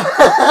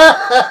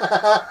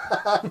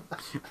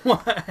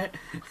 What?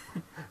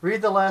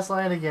 Read the last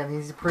line again.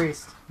 He's a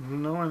priest.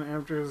 No one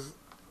enters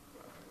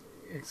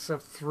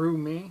except through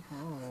me?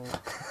 Oh,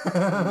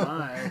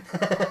 my.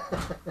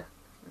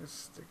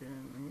 Just stick it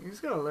in. He's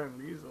got to learn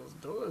to use those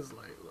doors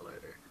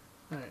later.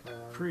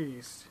 Alright,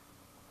 priest.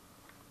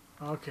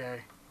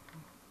 Okay.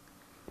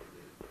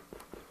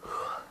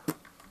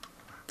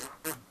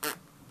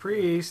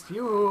 Priest,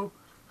 you!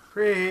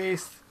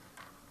 Priest!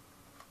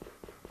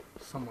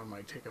 Someone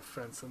might take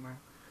offense in there.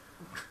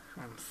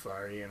 I'm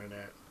sorry,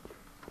 Internet.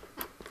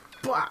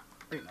 Blah!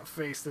 Right in the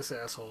face, this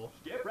asshole.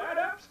 Step right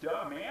up,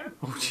 Starman.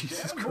 Oh,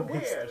 Jesus Examine the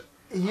Christ. wares.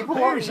 He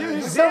belongs. Here,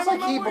 He sounds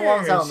like he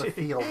belongs out in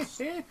the wares.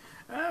 fields.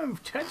 I'm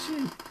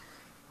touching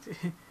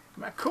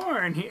my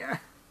corn here.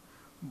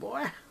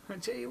 Boy, I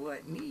tell you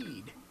what,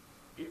 need.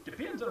 It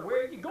depends on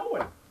where you're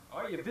going.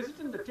 Are you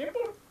visiting the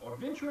temple or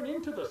venturing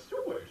into the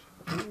sewers?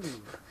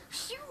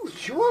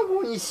 Sure,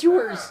 going to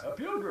sewers. A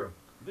pilgrim.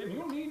 Then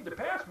you'll need the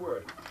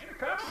password and a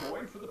cop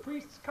coin for the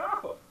priest's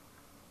coffer.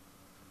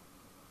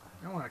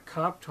 I want a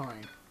cop toy.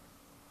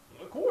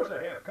 Well, of course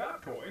I have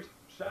cop toys.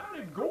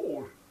 Solid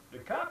gold. The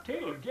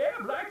cocktail will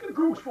gab like a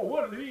goose for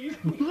one of these.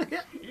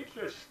 It's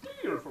a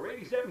steal for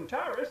 87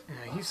 tyrus.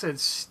 Yeah, he said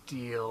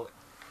steal.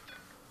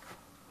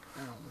 I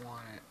don't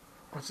want it.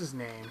 What's his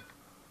name?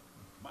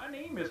 My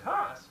name is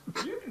Haas.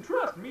 You can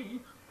trust me.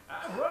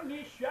 I've run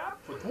this shop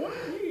for 20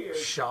 years.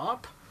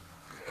 Shop?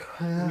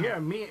 Yeah,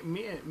 me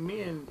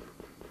and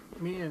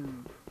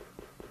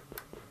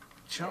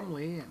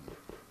Chumley and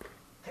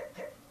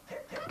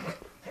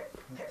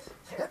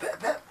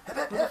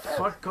who the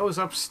fuck goes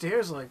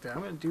upstairs like that?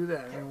 I'm gonna do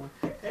that.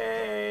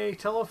 Hey,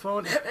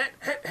 telephone.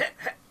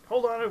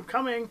 Hold on, I'm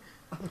coming.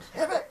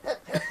 Oh,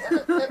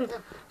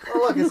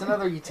 look, it's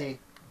another ET.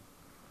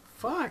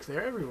 Fuck,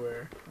 they're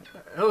everywhere.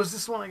 Oh, is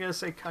this one I gotta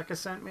say Kaka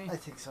sent me? I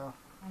think so.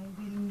 I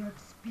will not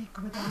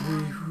speak with a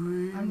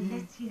man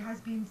unless he has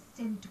been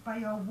sent by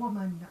a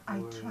woman I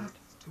trust.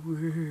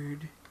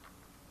 Word.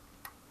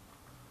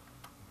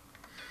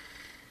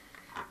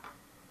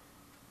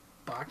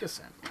 Baka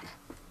sent me.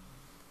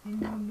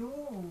 Then you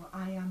know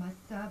I am a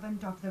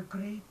servant of the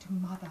Great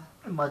Mother.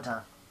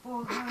 Mudda.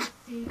 For her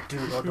sake, Do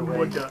not the way.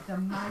 Mudda. the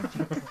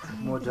magic seed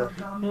Mother. of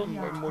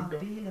Gambia Mother.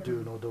 available.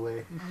 Do not the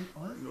way. I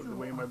also the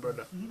way, my offer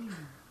brother. healing.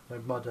 My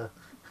mother.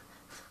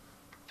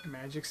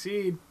 Magic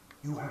seed.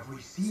 You have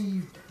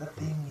received the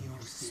thing you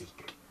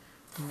seek.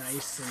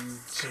 Nice and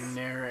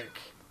generic.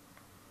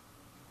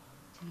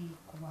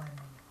 Take one.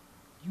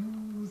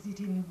 Use it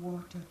in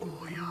water to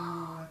grow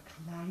a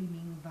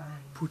climbing vine.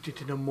 Put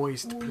it in a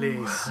moist Only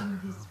place. in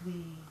this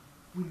way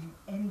will you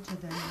enter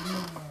the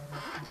lair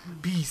of the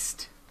Beast.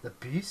 beast. The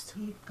beast?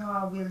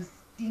 Heka will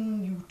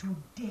sting you to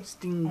death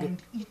Sting.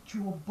 and eat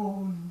your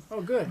bones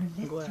Oh, good. I'm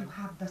unless glad. you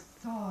have the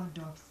sword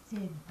of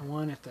Seb. I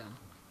want it then.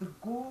 The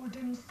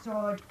golden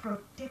sword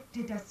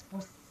protected us for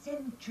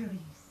centuries.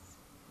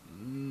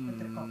 But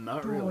the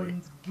Not really.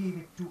 Coptons gave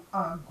it to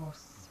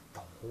Argos. The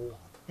Horde.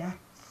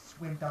 That's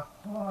when the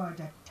Horde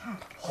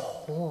attacked.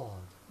 Horde.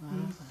 They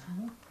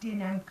swooped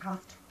in and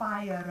cast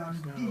fire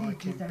on There's no I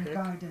villages can and pick.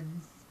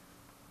 gardens.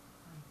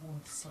 I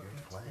won't Seared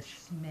forget the flesh.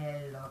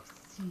 smell of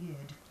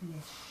seared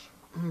flesh.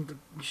 You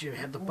should have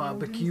had the Golden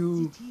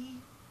barbecue. City,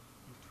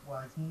 it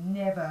was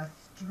never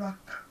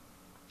struck.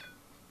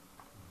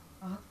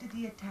 After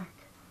the attack,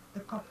 the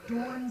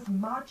Coptorans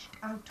marched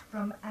out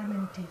from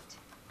Amentet.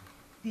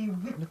 They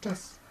whipped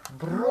us,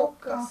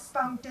 broke our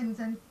fountains,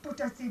 and put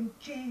us in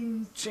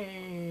chains.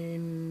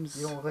 Chains.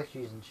 You don't look like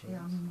she's in They are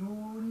chains.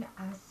 known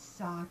as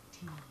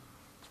Sati.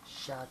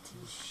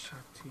 Shotty.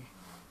 Shutty.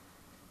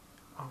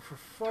 Oh, for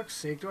fuck's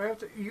sake! Do I have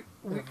to?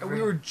 We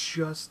Every- were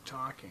just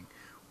talking.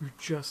 We were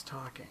just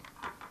talking.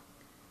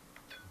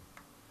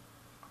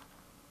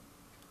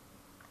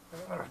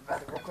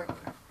 Real quick.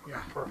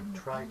 Yeah. Or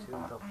try to.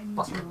 They'll And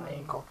bust my joy.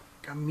 ankle.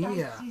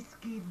 Gamia. Isis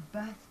gave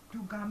birth to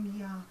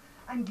Gamia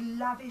and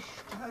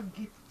lavished her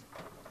gift.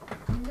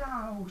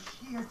 Now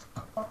she has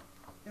caught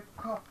the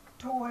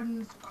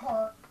Coptorans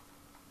caught.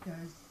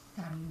 Does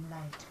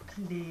sunlight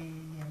play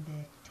in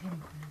their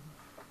temple?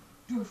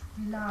 Do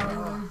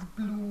flowers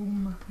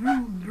bloom?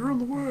 You're on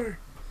the way.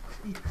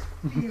 It's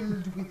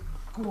filled with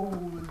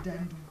gold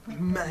and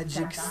weapons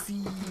Magic and a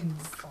seeds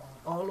sense of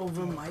all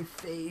over death. my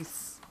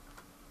face.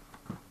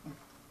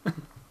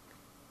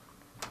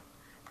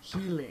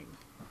 Healing.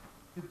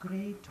 The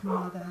Great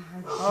Mother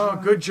has Oh,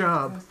 granted good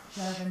job. her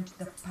servant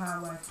the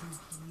power to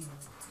heal.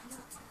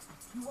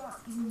 If you are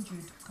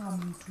injured,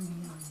 come to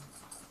me.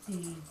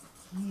 Say,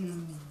 heal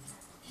me.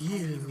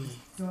 Heal me.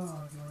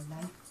 Restore your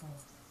life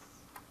force.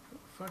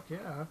 Fuck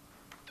yeah.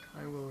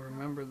 I will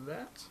remember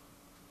that.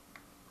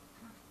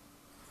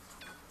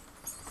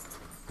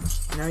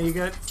 Now you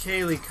got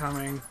Kaylee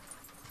coming.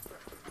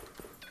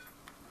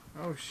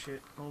 Oh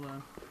shit, hold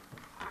on.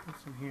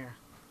 What's in here?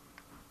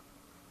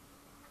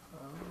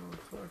 Oh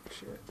fuck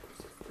shit.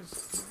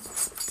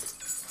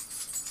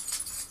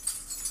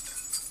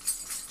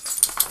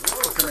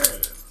 Welcome,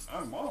 Alien.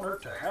 I'm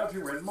honored to have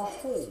you in my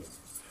home.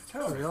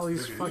 Tell me, All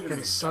these do you need fucking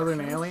any southern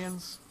documents?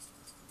 aliens?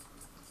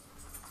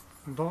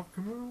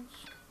 Documents?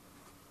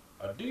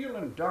 A deal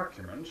in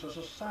documents is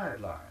a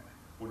sideline.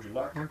 Would you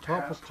like On to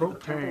top pass of to the propane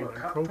Temple of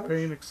and Coptos, propane or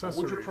would you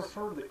accessories.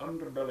 prefer the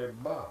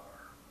underbelly bar?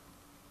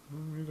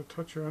 You need to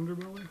touch your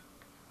underbelly?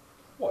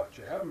 What,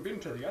 you haven't been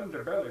to the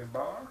underbelly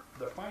bar?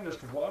 The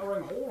finest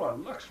watering hole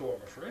on Luxor,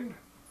 my friend.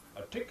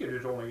 A ticket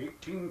is only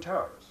 18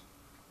 towers.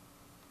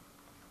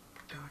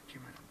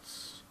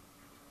 Documents.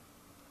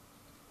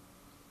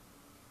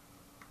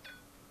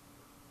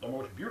 The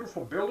most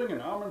beautiful building in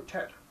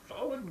Amentet.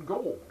 Solid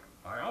gold.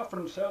 I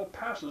often sell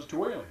passes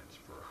to aliens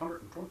for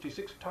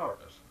 126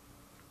 towers.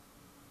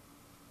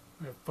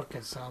 It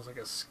fucking sounds like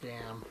a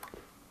scam.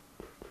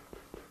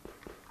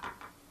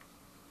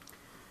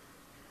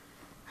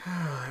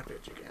 That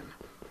bitch again.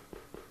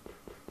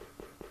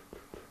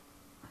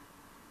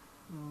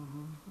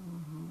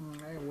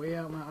 I weigh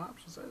out my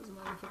options. That's a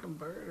motherfucking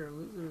bird or a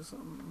lizard or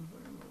something.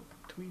 Fucking little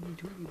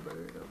Tweety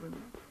bird up in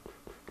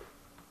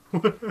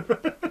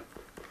there.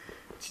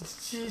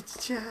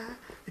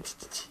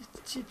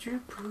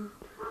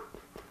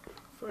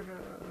 Fuck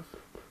off.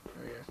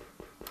 Oh yeah.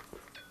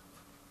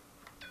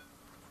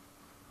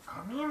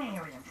 Come in,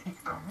 alien.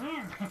 Come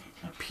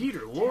in.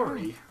 Peter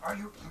Lorre. Are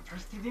you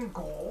interested in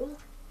gold?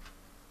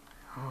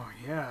 Oh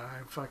yeah,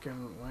 I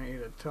fucking want you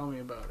to tell me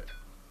about it.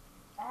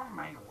 All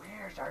my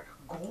wares are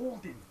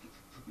golden.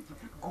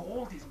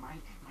 Gold is my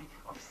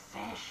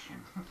obsession.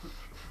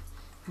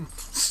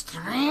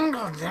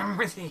 Strangle them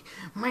with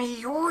my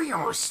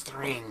yo-yo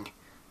string.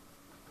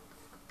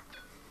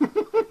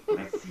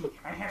 Let's see.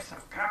 I have some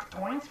cup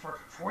coins for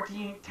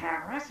 48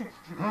 towers.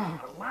 A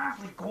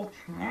lovely gold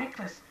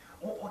necklace.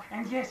 Oh,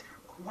 and yes,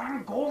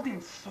 one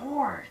golden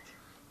sword.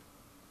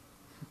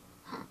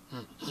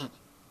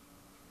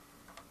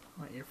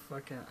 What you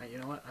fucking? You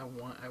know what?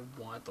 I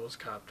want those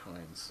cop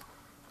coins.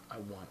 I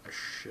want a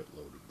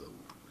shitload of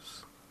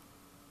those.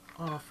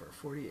 Offer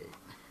 48.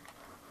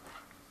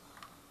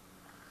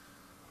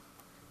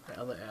 The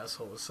other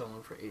asshole was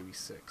selling for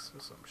 86 or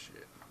some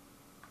shit.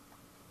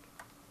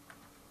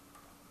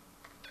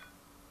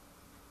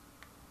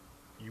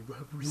 You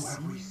have You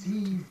have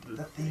received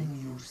the thing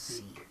you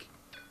seek.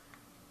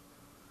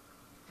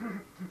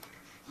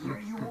 Here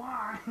you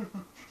are.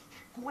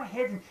 Go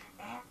ahead and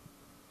add.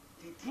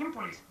 The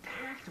temple is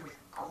packed with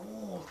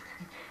gold.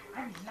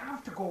 I'd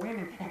love to go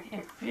in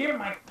and fill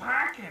my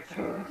pockets.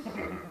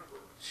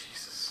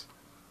 Jesus.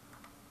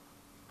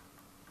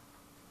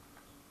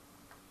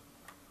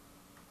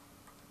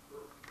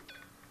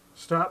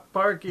 Stop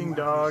barking,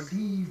 dog.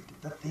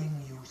 Received the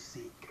thing you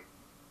seek.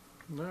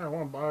 Yeah, I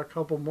want to buy a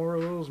couple more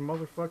of those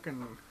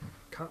motherfucking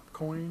cop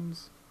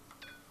coins.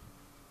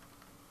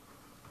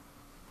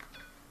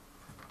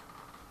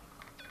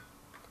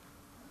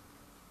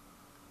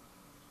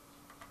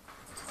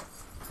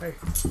 Hey.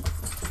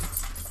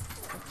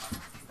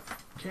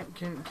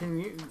 Can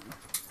you...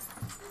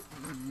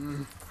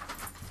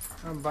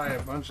 I'll buy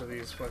a bunch of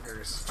these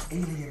fuckers.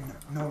 Alien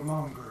no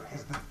longer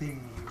has the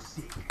thing you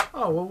seek.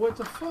 Oh, well, what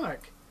the fuck?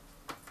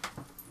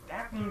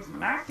 That means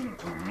nothing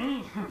to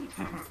me.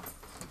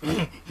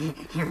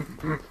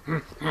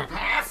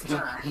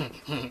 Faster.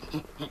 It's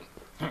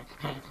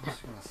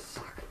gonna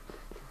suck.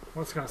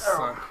 What's gonna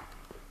suck?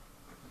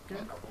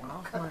 Get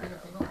off my...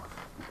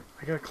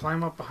 I gotta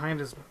climb up behind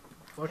his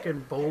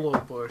fucking bolo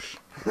bush.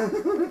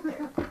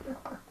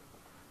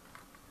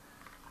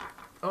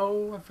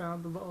 Oh, I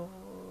found the ball.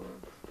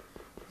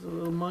 There's a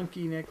little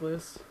monkey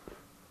necklace.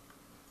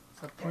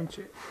 Does that punch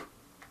it?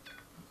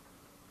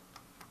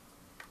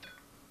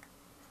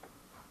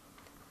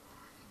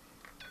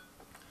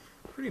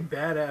 Pretty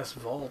badass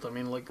vault. I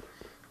mean, like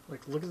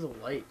look at the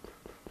light.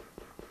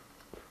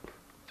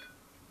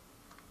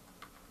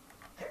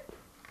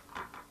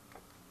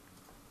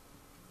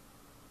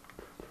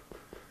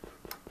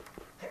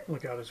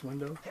 Look out his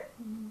window.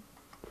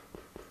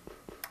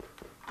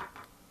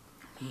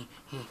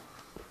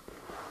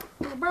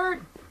 Little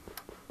bird.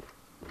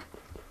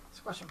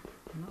 Squash him.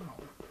 No.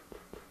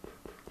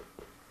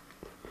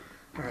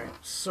 Alright,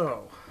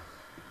 so.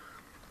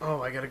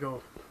 Oh, I gotta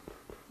go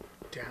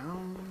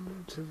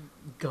down to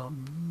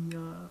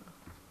Gamia.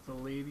 The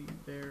lady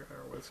there,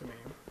 or what's her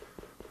name?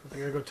 I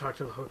gotta go talk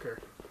to the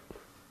hooker.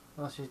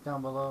 Oh, she's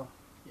down below.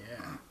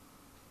 Yeah.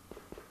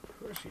 Of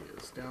course she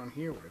is. Down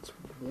here where it's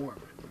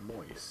warm and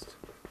moist.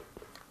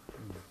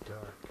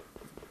 Dark.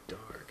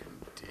 Dark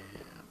and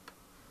damp.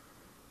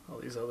 All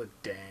these other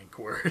dank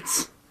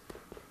words.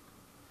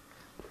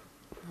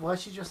 Why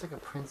is she just like a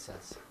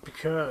princess?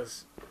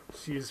 Because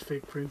she is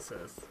fake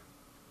princess.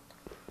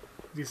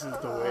 This is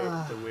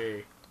the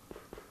way.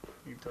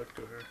 You talk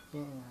to her.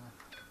 Yeah.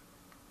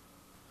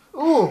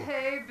 Ooh!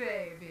 Hey,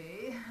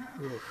 baby.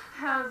 Oof.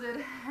 How's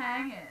it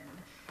hanging?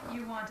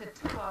 You want to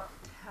talk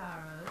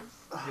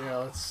taras? Yeah,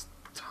 let's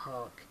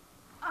talk.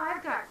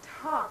 I've got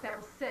talk that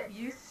will set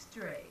you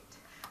straight.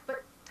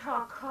 But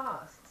talk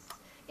costs.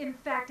 In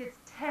fact, it's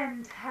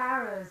 10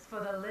 taras for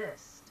the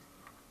list.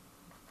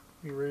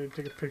 You ready to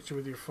take a picture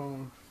with your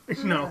phone?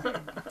 No.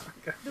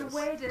 The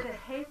way to the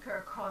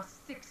Haker costs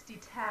 60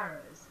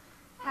 taras.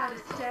 How to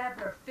stab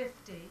her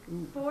 50.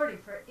 40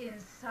 for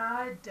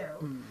inside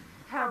dope.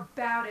 How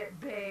about it,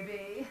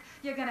 baby?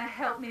 You're gonna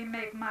help me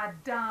make my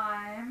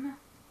dime?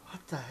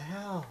 What the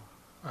hell?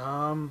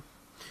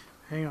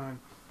 Hang on.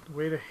 The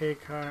way to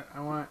Haker, I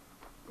want...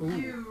 Ooh.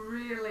 You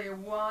really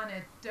want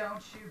it,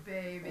 don't you,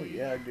 baby? Oh,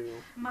 yeah, I do.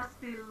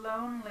 Must be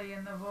lonely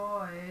in the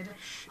void.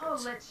 Shit.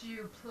 I'll let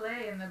you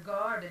play in the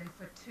garden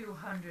for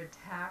 200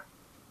 tap.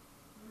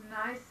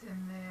 Nice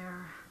in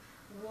there.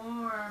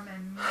 Warm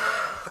and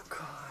moist.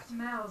 God.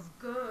 Smells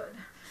good.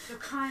 The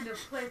kind of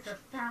place a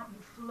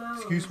fountain flows.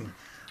 Excuse me.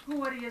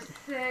 What do you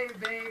say,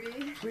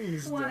 baby?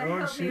 Please Wanna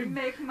don't. help me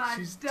make my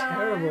She's dime?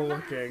 terrible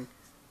looking.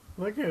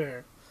 Look at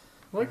her.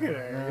 Look at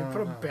her. You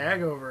put a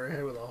bag over her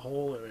head with a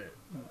hole in it.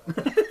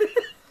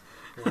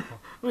 I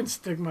wouldn't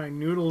stick my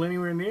noodle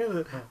anywhere near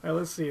the... Alright,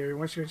 let's see.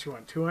 What you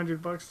want?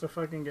 $200 to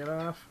fucking get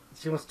off?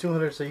 She wants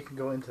 200 so you can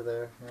go into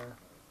there. Yeah.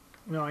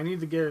 No, I need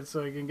to get it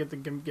so I can get the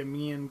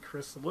Gamian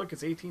crystal. Look,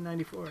 it's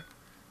 $18.94.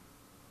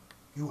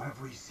 You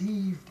have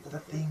received the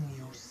thing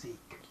you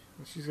seek.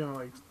 And she's gonna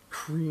like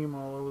cream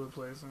all over the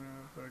place. I'm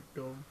gonna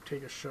go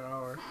take a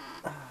shower.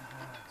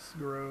 It's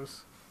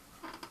gross.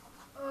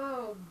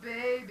 Oh,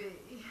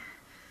 baby.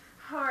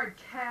 Hard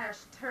cash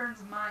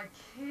turns my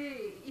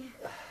key.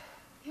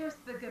 Here's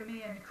the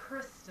Gamian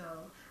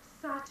crystal.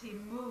 Sati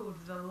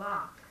moved the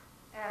lock.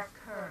 Ask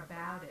her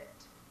about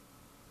it.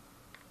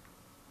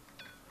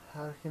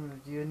 How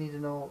do you need to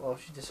know? Oh,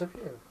 she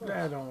disappeared. Of course.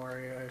 Nah, don't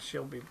worry.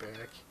 She'll be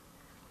back.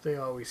 They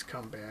always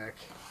come back.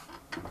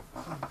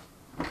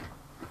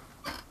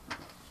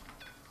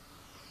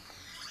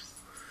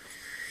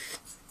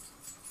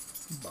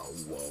 Bow,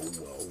 wow,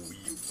 wow,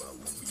 wee,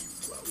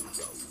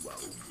 wow,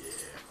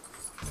 yeah.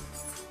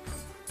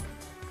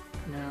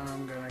 Now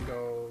I'm gonna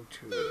go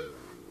to...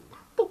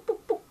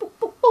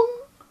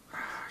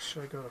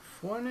 Should I go to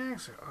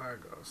Fornax or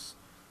Argos?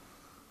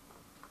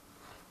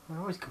 We're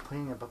always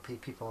complaining about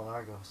people in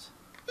Argos.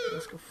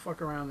 Let's go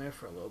fuck around there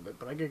for a little bit,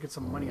 but I gotta get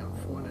some money on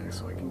Fornax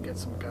so I can get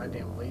some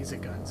goddamn laser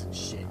guns and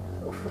shit.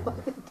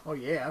 Oh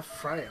yeah, I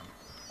fry them.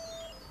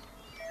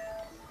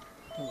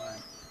 Hold on.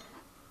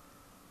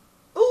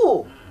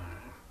 Ooh!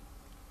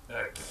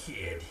 A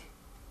kid.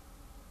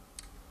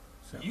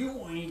 So.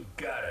 You ain't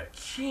got a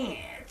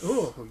chance.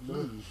 Oh,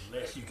 yee.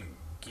 Unless you can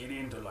get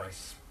into like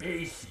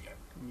Spatium.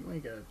 You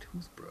ain't got a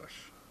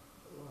toothbrush.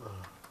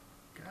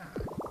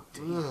 God.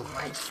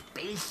 Like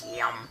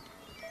Spatium.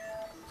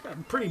 It's got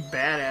a pretty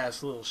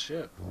badass little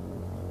ship.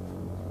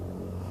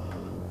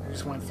 I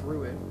just went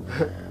through it.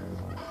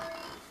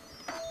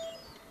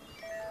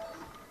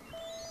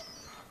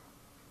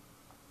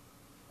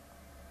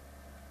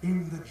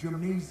 In the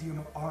gymnasium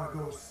of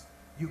Argos,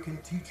 you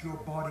can teach your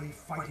body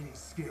fighting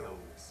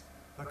skills.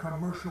 The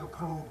commercial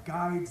code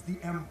guides the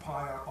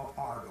empire of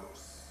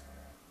Argos.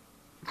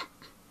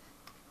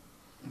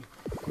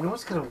 You know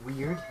what's kind of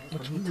weird?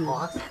 When he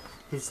talks,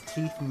 his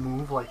teeth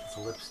move like his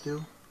lips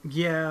do.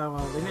 Yeah,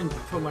 well, they didn't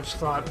put much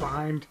thought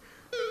behind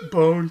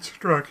bone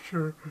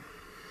structure.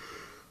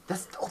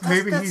 That's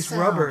Maybe that he's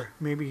sound. rubber.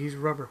 Maybe he's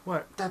rubber.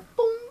 What? That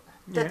boom.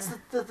 That's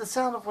Yeah. the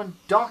sound of when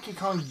Donkey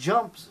Kong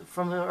jumps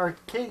from the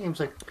arcade games,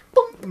 like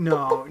boom.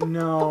 No,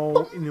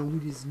 no, no,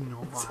 it is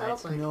not.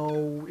 sounds like-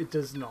 No, it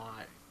does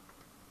not.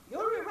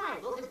 Your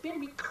arrival has been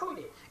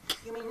recorded.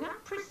 You may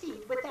not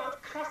proceed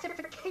without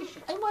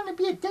classification. I want to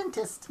be a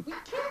dentist. We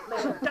can't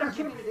let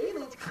undocumented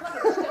aliens clutter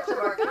the steps of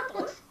our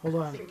Argopolis. Hold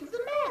on. Think of the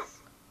mess.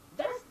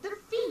 That's the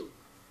fee.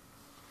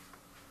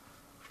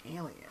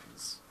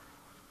 Aliens.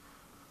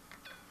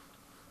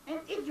 An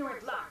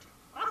ignorant lot,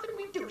 often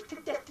reduced to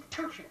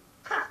destitution.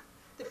 Ha!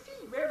 The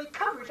fee rarely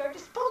covers our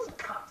disposal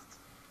costs.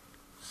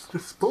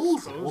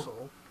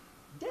 Disposal.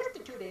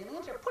 Destitute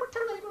aliens are put to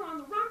labor on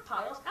the rock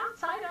piles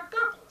outside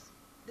Argopolis.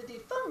 The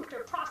defunct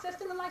are processed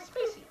in the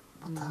Lyspasium.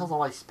 What the hell's a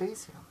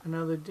Lyspasium?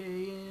 Another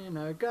day in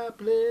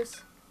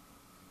Argopolis.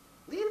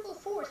 Lethal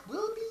force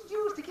will be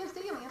used against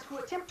aliens who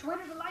attempt to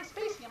enter the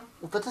Lyspasium.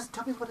 Well, that doesn't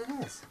tell me what it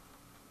is.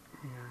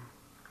 Yeah.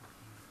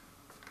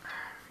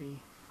 Fee.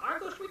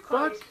 Argos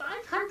requires Fuck.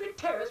 500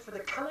 terras for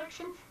the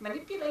collection,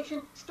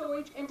 manipulation,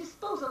 storage, and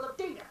disposal of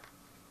data.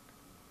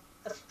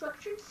 A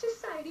structured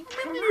society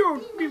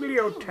cannot be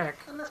Bibliotech. maintained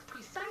unless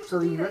precise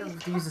So you data is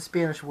have to use the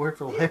Spanish word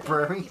for This data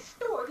library. is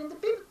stored in the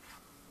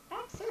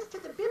Access to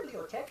the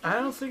bibliothèque. I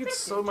don't think it's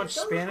so much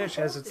Spanish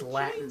as it's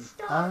Latin.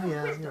 Oh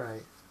yeah, you're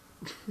right.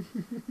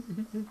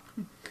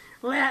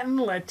 Latin,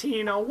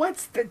 Latino,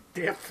 what's the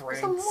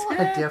difference? There's a lot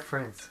of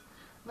difference.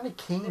 I'm gonna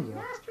cane The you.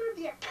 master of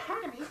the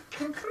academy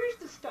confers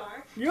the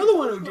star. You're to the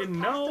one those who have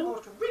didn't passed know. The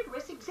most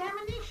rigorous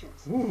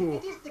examinations. Ooh.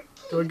 It is the key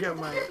Go to get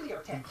the my-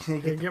 bibliothèque. Can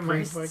you Get, get the my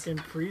priests? fucking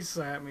priests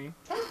at me.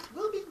 Tests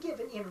will be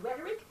given in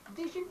rhetoric,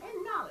 vision,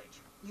 and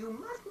knowledge. You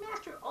must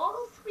master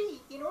all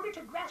three in order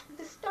to grasp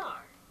the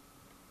star.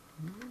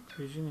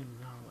 Vision and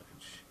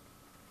knowledge.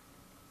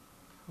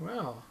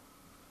 Well,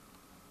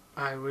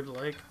 I would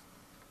like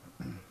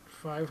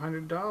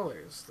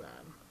 $500 then.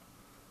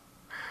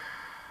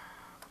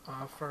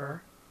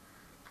 Offer.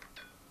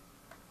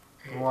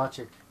 Watch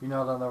it. You're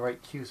not on the right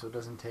queue, so it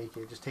doesn't take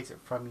it. It just takes it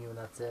from you, and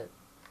that's it.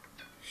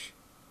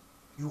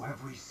 You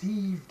have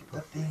received the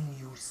thing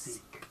you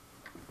seek.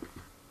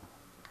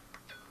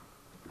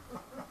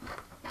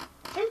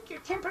 Take your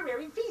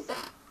temporary visa.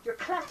 Your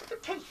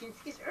classification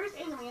is Earth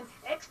Alien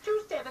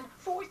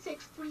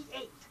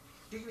X274638.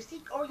 Do you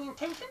seek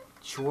orientation?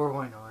 Sure,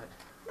 why not?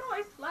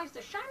 North lies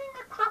the shining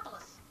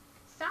Acropolis.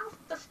 South,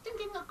 the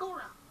stinking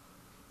Agora.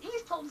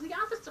 East holds the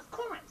office of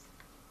Corinth.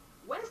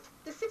 West,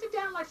 the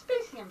Citadel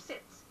Lyspasium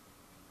sits.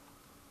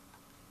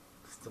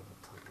 Still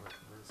won't tell you what it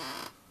is.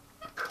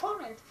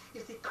 Corinth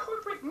is the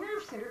corporate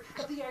nerve center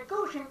of the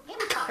Argosian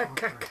Empire.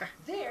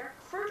 There,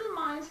 fertile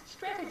minds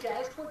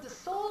strategize toward the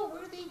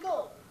soul-worthy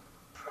goal.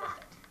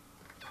 Profit.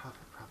 Profit.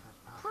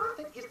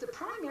 Profit is the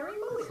primary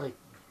motive. It's like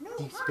No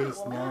Deep honorable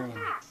Space man Nine.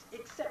 acts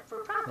except for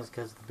profit. That's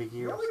because of the big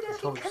ears. Nor I does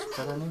he told you to cut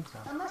concede our names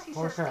down. unless he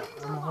Holy crap,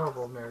 sustains I'm a a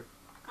horrible loss. nerd.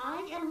 I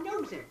am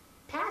Nozen,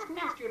 past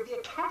master of the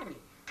Academy,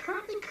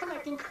 currently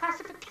collecting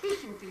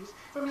classification fees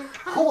from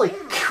incumbent Holy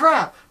aliens.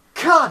 crap!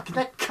 God, can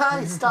that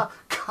guy stop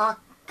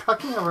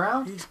cucking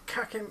around?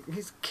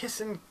 He's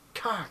kissing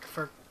cock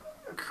for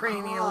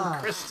cranial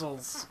Gosh.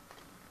 crystals.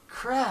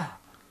 Crap.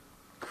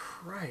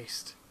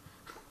 Christ.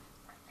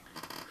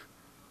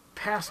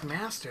 Past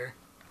master?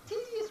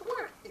 Tedious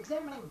work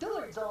examining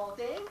dullards all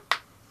day.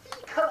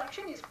 Fee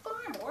collection is far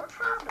more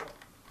profitable.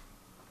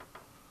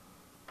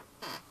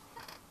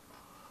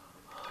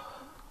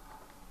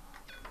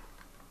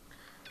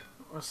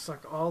 I'll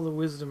suck all the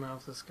wisdom out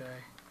of this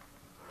guy.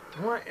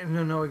 I want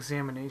no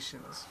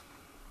examinations.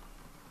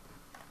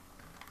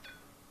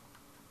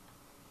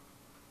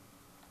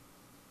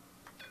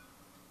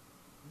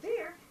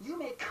 There, you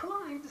may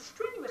climb the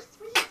strenuous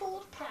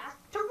threefold path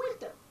to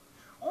wisdom.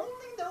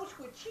 Only those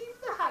who achieve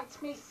the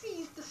heights may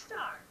seize the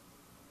star.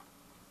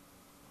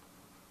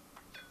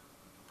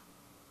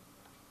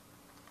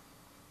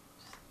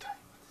 Just tell you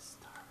what the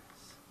star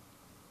is.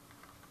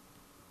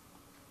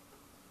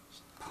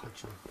 Just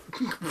punch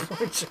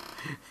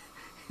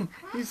him.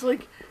 He's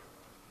like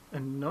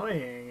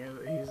annoying.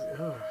 He's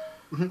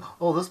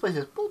Oh, this place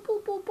is boop,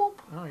 boop, boop, boop.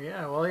 oh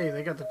yeah. Well, hey,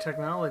 they got the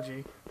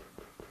technology.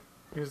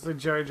 Here's the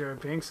Jar Jar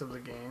Binks of the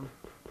game.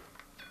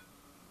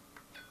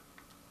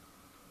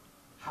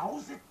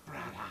 How's it,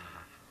 brother?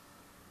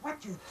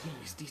 What you think?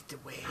 Is this the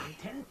way?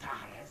 10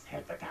 tires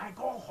help a guy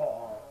go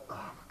home.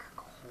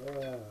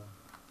 Oh.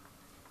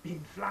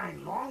 Been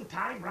flying long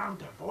time round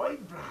the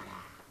void, brother.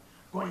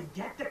 Go and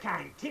get the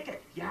kind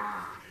ticket,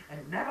 yeah.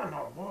 And never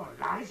no more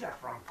Liza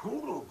from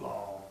Kulu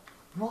go.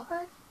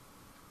 What?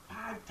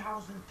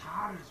 5,000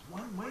 tires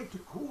one way to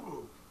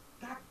Kulu.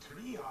 Got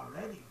 3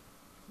 already.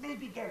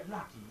 Maybe get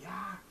lucky,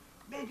 yeah.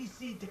 Maybe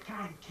see the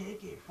kind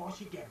cake before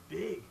she get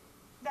big.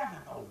 Never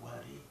no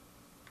worry.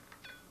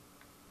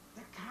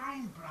 The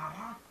kind,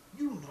 brother,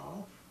 you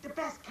know, the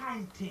best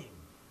kind thing.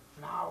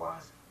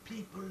 Flowers,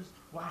 peoples,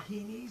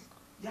 wahinis,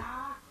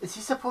 yeah. Is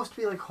he supposed to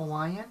be like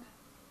Hawaiian?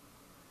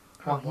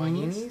 Wahinis?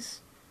 Wahinis?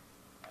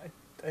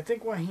 I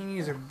think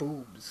wahinis are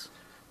boobs.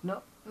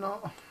 No.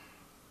 Well,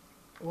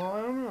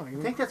 I don't know.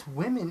 I think that's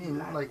women in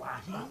Like like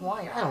Wahine?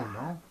 Hawaii. I don't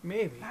know.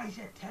 Maybe.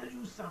 Liza tell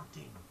you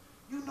something.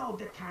 You know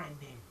the kind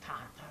named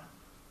Tanta.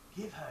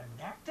 Give her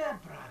nectar,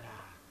 brother.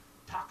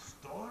 Talk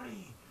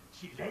story.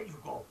 She let you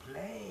go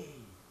play.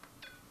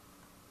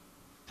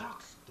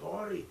 Talk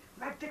story,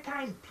 like the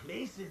kind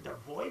place in the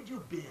void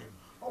you've been,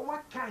 or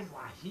what kind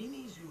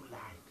wahinis you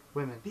like.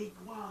 Women. Big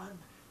one,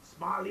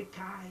 smally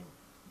kind,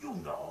 you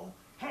know,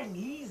 hang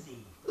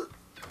easy.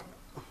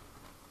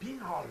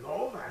 Been all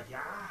over,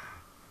 yeah.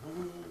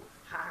 Woo,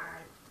 high,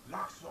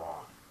 Luxor,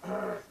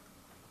 Earth.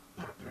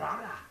 But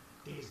brother,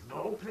 there's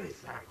no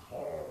place like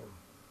home.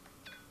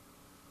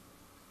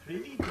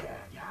 Pretty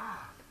there, yeah,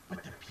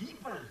 but the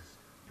peoples,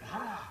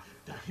 brother,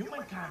 the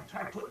humankind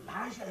try to put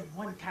Elijah in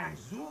one kind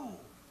zoo.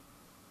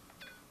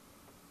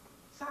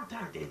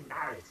 Sometimes they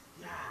nice,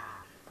 yeah,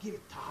 give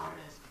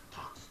Taurus,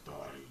 talk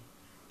story.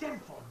 Then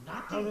for How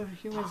nothing, do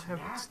humans talk have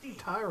nasty,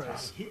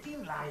 Taurus? try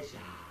hitting Elijah.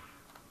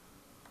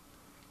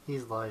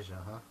 He's Elijah,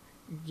 huh?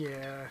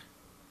 Yeah.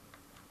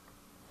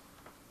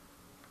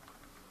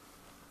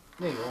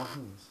 There you go.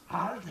 He's.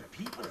 All the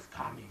peoples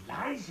call me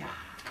Elijah.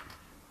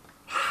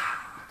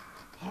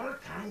 All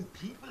kind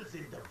peoples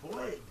in the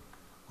void.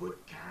 Good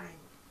kind,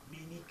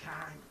 many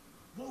kind,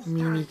 most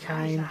Many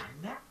kind. kind.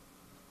 Elijah,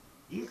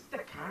 it's the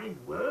kind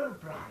world,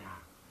 brother.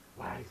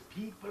 Wise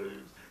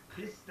peoples,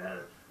 crystal,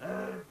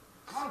 herb,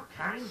 all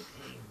kind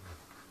things.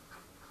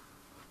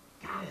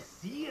 Gotta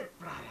see it,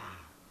 brother.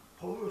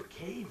 Whole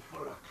cave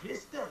full of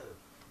crystal.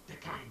 The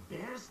kind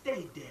bears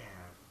stay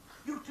there.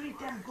 You treat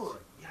them good,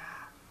 yeah.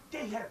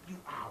 They help you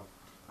out.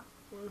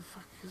 What the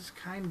fuck is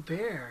kind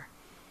bear?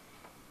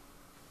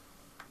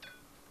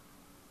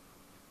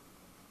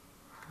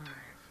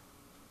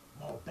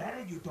 More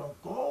better you don't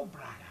go,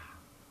 brother.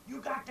 You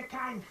got the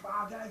kind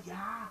father,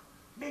 yeah?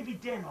 Maybe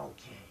then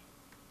okay.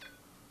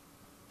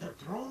 The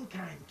drone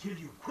kind kill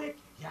you quick,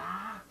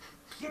 yeah?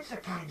 Get the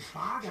kind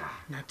father.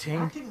 Nothing.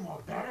 Nothing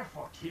more better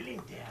for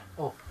killing them.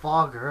 Oh,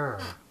 Fogger.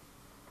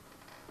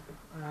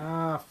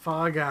 Ah,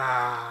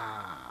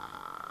 Faga.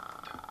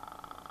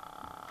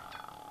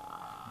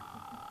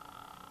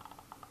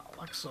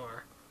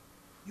 Luxor.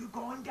 You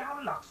going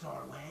down Luxor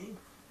way?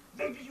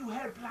 Maybe you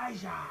help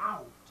Elijah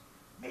out.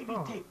 Maybe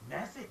take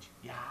message,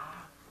 yeah?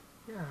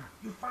 Yeah.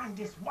 You find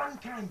this one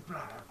kind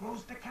brother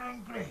grows the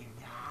kind grain,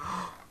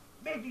 yeah?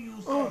 Maybe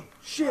you say,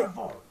 shit.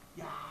 Vote,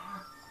 yeah?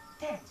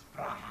 Thanks,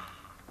 brother.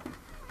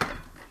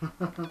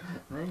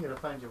 Now you gotta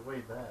find your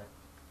way back.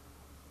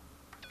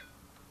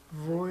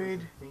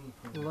 Void.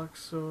 Thingy.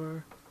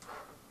 Luxor.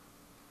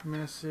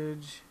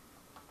 Message.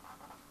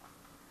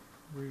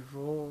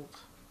 Revolt.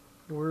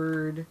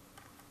 Word.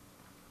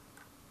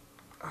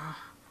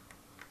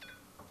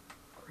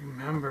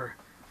 Remember.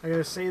 I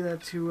gotta say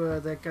that to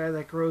that guy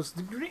that grows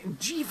the grain.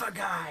 Jiva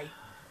guy!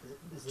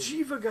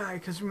 Jiva guy,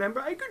 because remember,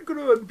 I could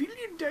grow 1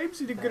 billion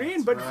times in the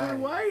grain, but for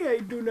why I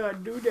do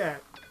not do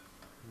that?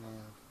 Yeah.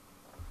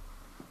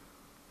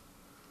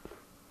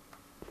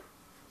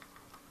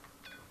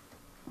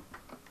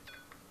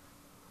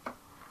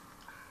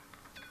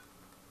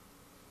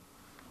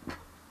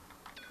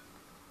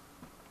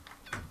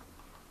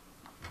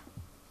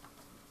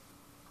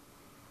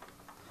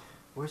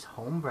 Where's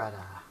home,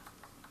 brother?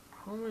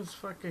 Home is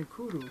fucking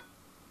kudu.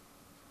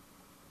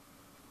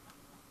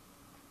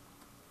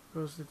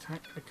 Goes the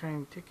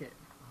kind ticket.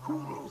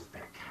 Hulu's the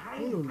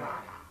kind, Hulu. brother.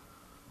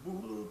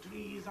 Mulu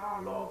trees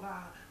all over,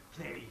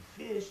 plenty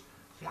fish,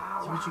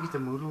 flowers. So where'd you get the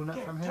Mulu nut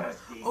Get from him?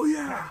 thirsty, Oh,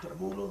 yeah. grab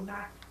the Mulu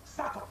nut,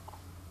 suck 'em.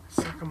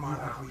 Suck him You on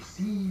have out.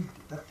 received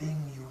the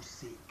thing you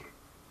seek.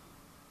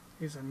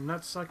 He's a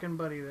nut-sucking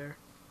buddy there.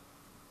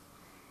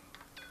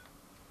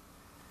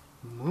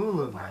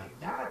 Mulu I nut.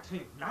 never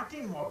drink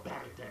nothing more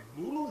better than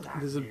Mulu nut.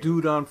 There's a milk.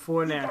 dude on You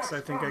Fornax. got I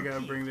think I strong gotta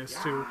teeth, bring this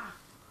yeah? too.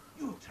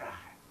 You try.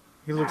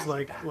 He looks Nice,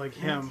 like got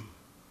him. plenty.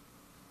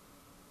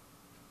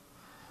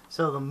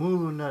 So the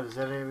Mulu nut, is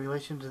that a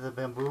relation to the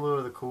Bambulu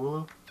or the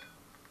Kulu?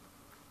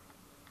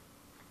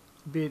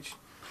 Bitch,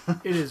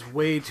 it is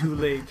way too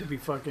late to be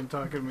fucking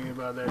talking to me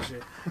about that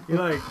shit. You're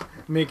like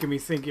making me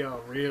think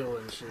y'all real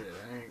and shit.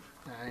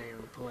 I ain't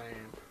even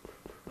playing.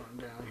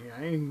 Going down here.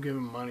 I ain't even give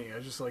him money. I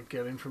just like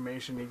get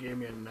information. He gave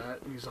me a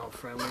nut. He's all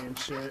friendly and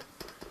shit.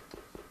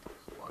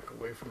 Walk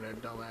away from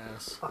that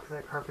dumbass. Fuck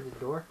that carpeted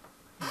door.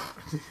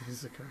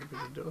 He's the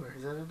carpeted door.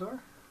 Is that a door?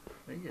 I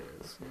think it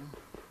is. Yeah.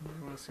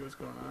 You want to see what's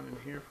going on in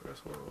here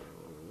first? We'll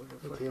look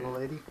at The fucking. table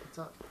lady? What's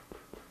up?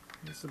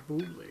 It's the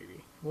boob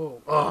lady.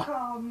 Whoa. Oh.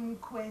 Come,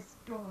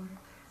 Questor,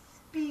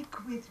 speak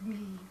with me.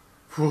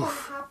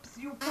 Oof. Perhaps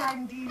you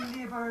can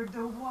deliver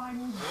the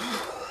one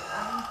gift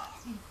I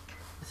seek.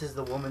 This is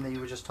the woman that you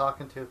were just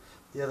talking to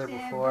the other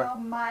Sever before.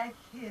 my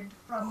head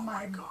from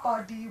my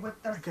body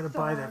with the I gotta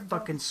buy that sword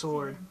fucking of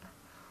sword. Seb.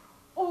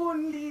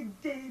 Only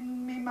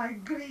then may my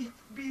grief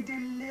be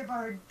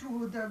delivered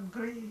to the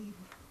grave.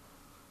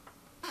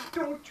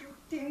 Don't you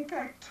think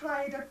I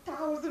tried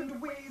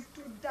 1,000 ways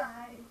to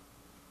die?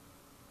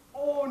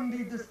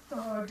 Only the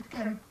sword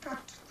can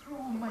cut through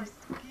my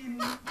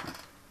skin.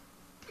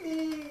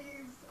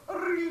 Please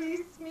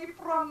release me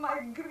from my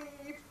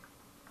grief.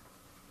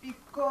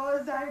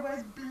 Because I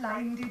was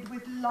blinded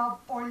with love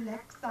for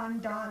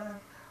Lexandara,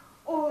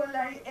 all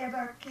I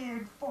ever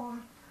cared for.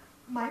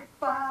 My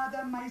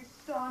father, my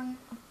son,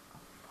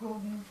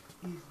 whom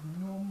is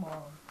no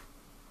more.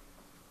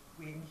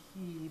 When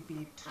he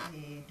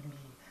betrayed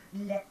me,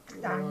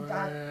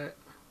 Lexander, What?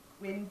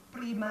 when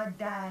Prima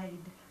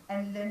died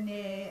and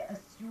Lene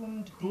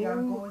assumed the Who?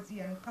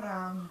 Argosian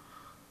crown,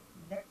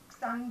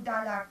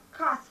 Lexandala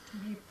cast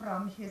me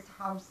from his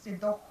house in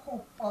the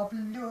hope of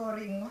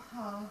luring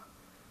her.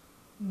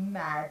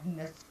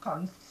 Madness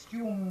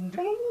consumed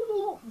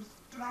to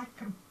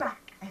strike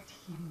back at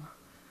him.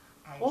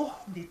 I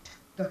slit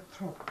the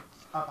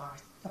throats of our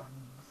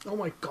sons. Oh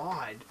my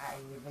god. I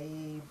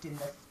raved in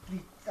the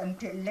streets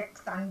until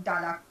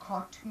Lexandala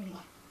caught me.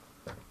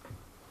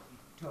 He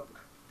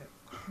took the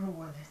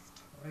cruelest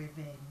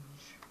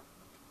revenge.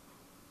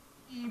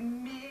 He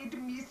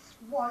made me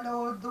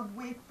swallow the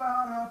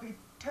wafer of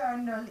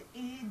eternal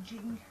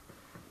aging.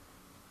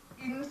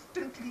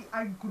 Instantly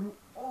I grew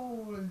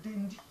old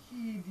and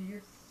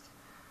hideous.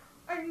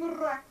 I'm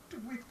racked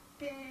with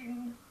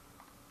pain.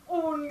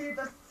 Only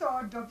the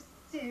sword of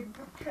Sib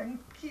can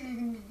kill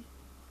me.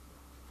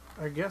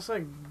 I guess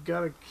I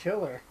gotta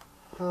kill her.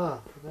 Huh,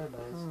 that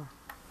nice.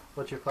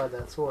 Once you find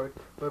that sword.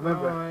 But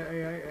remember,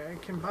 I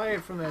can buy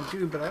it from that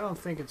dude, but I don't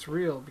think it's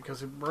real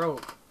because it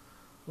broke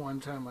one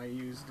time I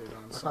used it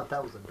on I something. thought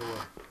that was a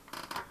door.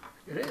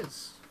 It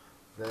is,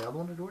 The other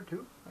one a door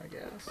too? I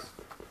guess.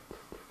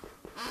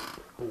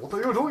 What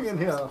are you doing in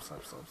here?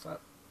 Stop.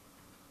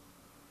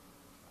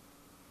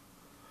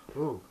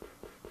 Ooh.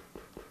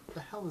 What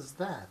the hell is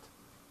that?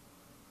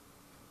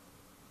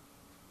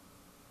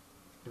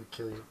 It'll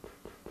kill you.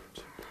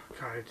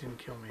 God, it didn't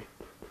kill me.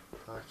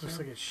 Talk It looks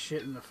like it's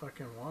shit in the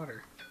fucking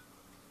water.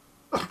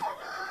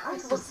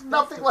 It looks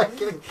nothing like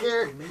a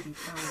carrot. May be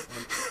found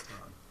on Eston,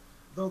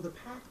 though the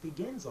path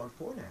begins on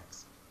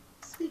Fornax.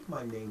 Speak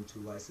my name to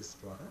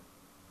Lysistrata.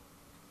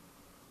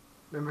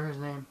 Remember his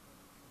name?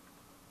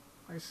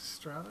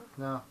 Lysistrata?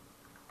 No.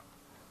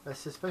 I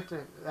suspect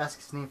to ask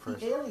his name first.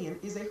 The alien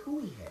is a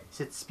hooey head. He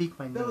said, speak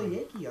my name.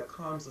 Beliakia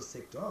calms a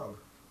sick dog.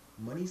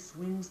 Money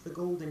swings the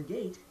golden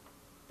gate.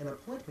 An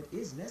appointment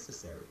is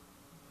necessary.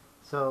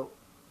 So,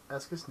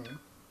 ask his name.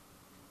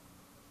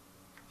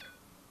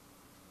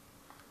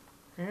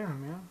 Yeah,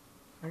 man.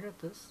 I got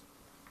this.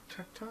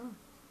 Tecton?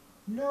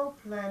 No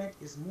planet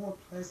is more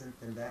pleasant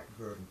than that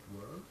verdant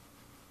world.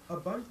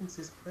 Abundance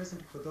is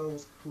present for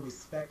those who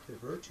respect the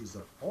virtues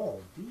of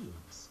all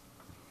beings.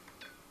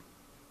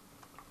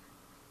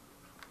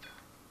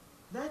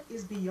 That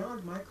is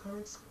beyond my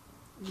current scope.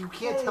 You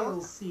can't tell Hail,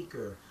 us.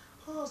 Seeker,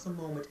 pause a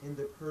moment in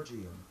the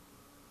Pergium.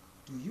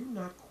 Do you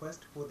not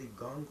quest for the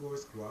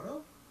Gongor's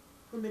Grotto?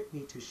 Permit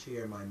me to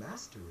share my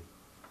mastery.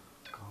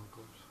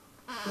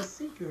 The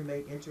Seeker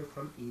may enter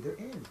from either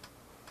end.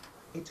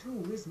 A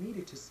tool is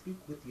needed to speak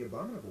with the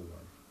Abominable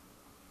One.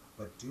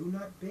 But do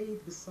not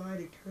bathe beside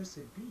a cursed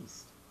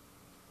beast.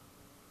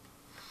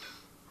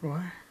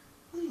 What?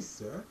 Please,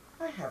 sir,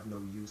 I have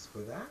no use for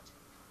that.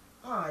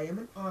 I am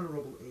an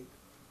honorable ape.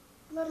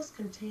 Let us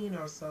contain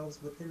ourselves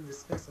within the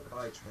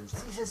specified He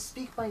transaction. says,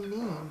 speak my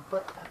name,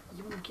 but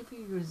you want to give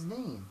you his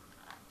name.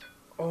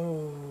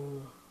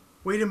 Oh.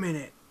 Wait a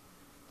minute.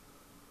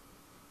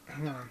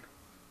 Hang on.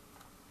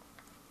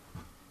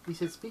 He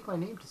said, speak my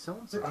name to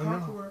so-and-so. The I know.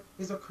 Conqueror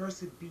is a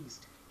cursed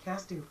beast,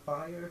 casting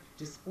fire,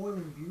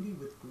 despoiling beauty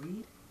with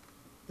greed.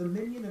 The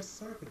minion of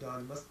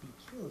Sarpedon must be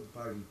killed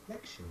by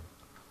reflection.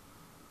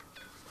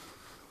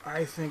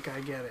 I think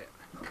I get it.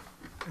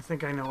 I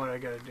think I know what I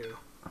gotta do.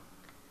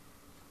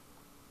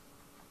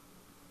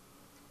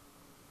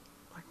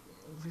 Like,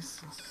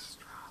 Lysistrata.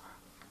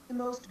 The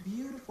most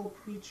beautiful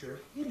creature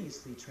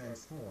hideously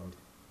transformed.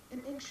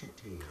 An ancient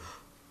tale.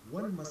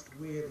 One must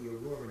wear the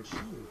Auroran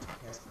shield to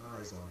cast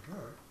eyes on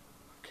her.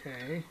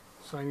 Okay.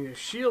 So I need a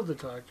shield to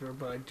talk to her,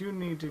 but I do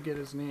need to get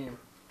his name.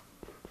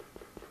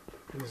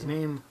 And his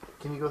name...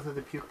 Can you go through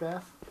the puke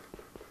bath?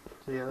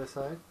 To the other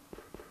side?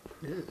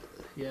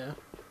 Yeah.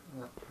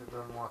 No, it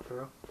doesn't walk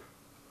through.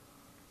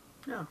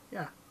 No,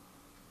 yeah.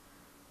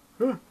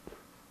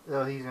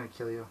 Oh, he's gonna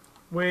kill you.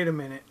 Wait a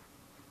minute.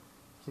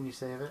 Can you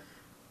save it?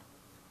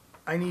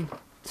 I need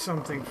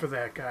something for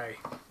that guy.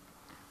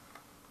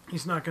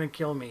 He's not going to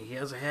kill me. He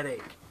has a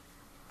headache.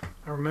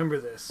 I remember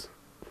this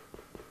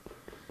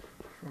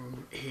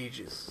from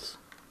ages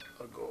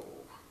ago.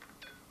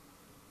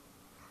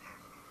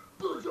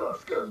 Buzz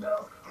off,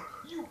 Scummouth.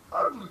 You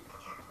ugly.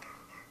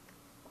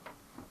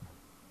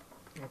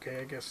 Okay,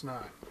 I guess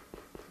not.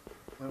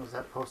 When was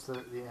that posted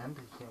at the end?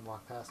 You can't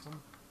walk past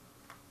him?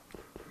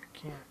 I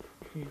can't.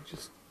 He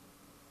just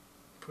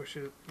push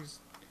it. He's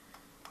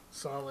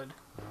solid.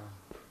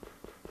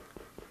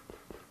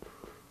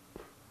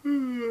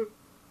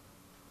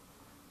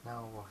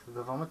 Now walk through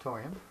the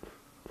vomitorium.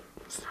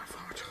 It's not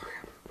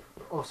vomitorium.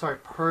 Oh, sorry,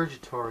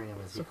 purgatorium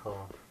is he So-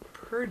 called.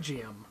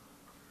 Purgium.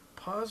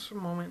 Pause for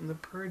a moment in the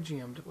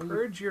Purgium to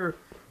purge your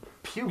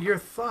Puke. your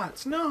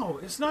thoughts. No,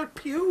 it's not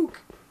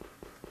puke.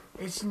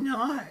 It's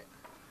not.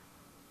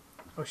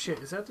 Oh shit!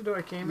 Is that the door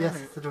I came Yes,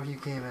 in? that's the door you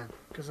came in.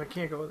 Because I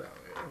can't go that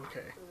way.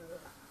 Okay.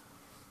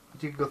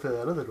 But you can go through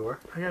that other door.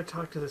 I gotta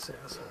talk to this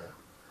asshole.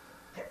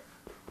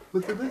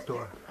 What's in this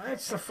door?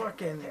 That's the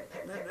fucking.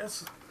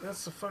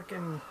 That's the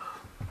fucking.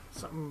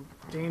 Something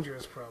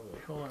dangerous, probably.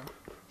 Hold on.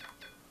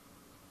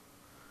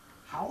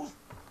 House?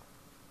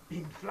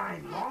 Been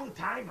flying long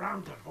time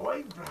round the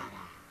void, brother.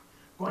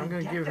 I'm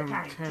gonna get give the him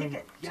kind 10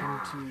 ticket,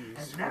 yeah, T's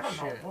and for never know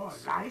shit. more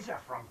Liza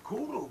from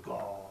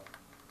Kurugo.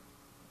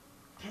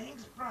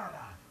 Thanks,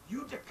 brother.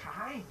 You the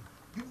kind.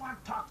 You want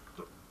talk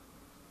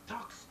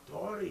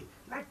story,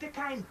 like the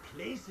kind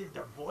place in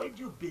the void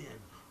you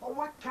been, or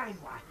what kind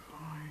what?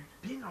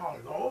 Been all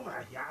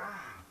over, yeah.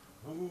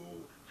 Wu,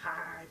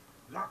 Hive,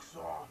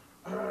 Luxor,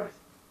 Earth.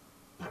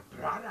 But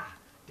brother,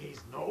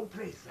 there's no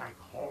place like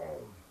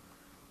home.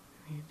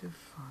 I need to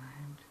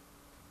find.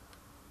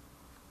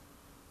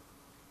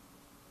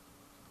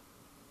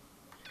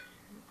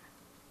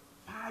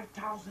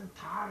 5,000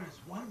 taras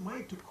one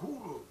way to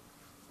Kuru.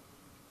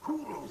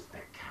 Kuru's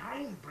the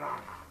kind,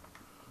 brother.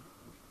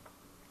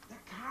 The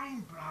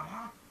kind,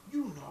 brother.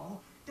 You know,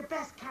 the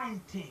best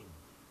kind thing.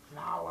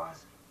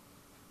 Flowers.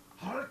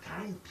 All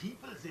kind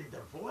peoples in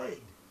the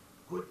void.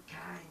 Good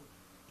kind.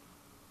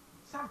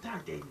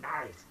 Sometimes they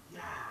nice.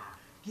 Yeah.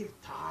 Give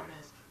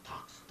taras,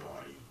 talk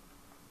story.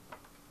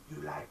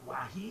 You like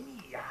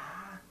Wahini,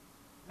 yeah?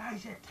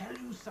 Liza tell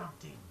you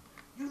something.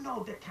 You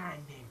know the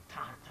kind named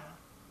Tanta.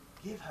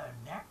 Give her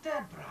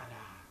nectar,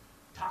 brother.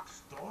 Talk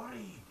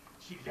story.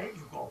 She let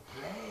you go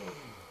play.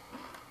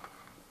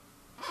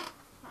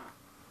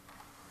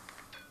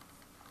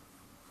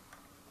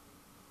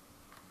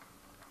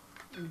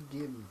 You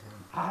give him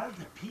 10. All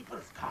the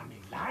people's call me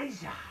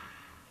Liza.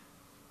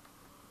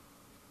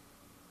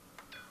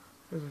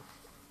 There's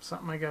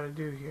something I gotta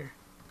do here.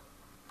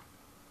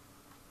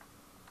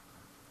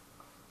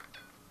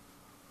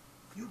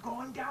 You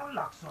going down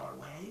Luxor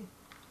way?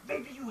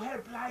 Maybe you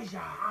help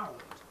Liza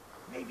out.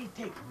 Maybe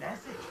take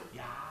message,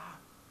 yeah?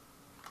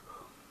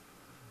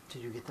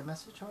 Did you get the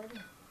message already?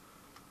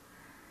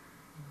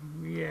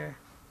 Yeah,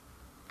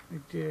 I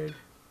did.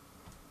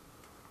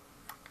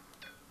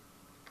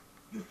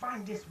 You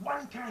find this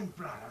one kind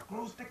brother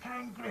grows the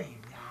kind grain,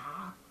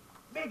 yeah?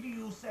 Maybe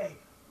you say,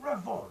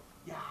 revolt,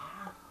 yeah?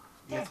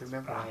 You have to Thanks,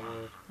 remember that brother.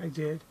 word. I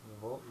did.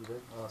 Revolt, you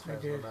did? Oh, that's I right, I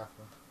was in the did.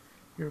 bathroom.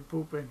 You're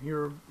pooping.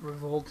 You're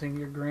revolting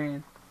your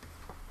grain.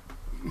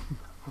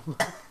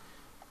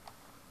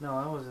 No,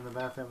 I was in the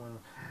bathroom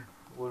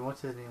when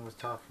what's his name was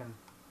talking.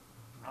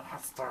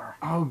 Master.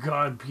 Oh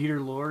God, Peter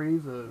Lorre,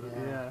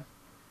 Yeah.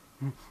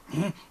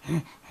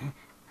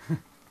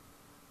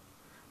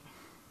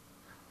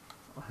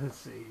 Let's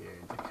see here.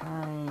 The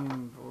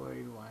kind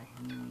void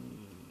wahinis.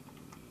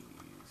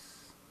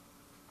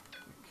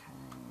 The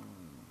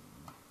kind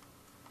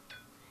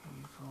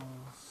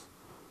peoples.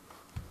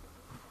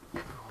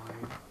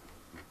 Void.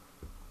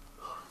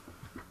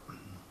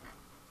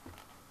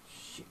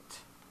 Shit.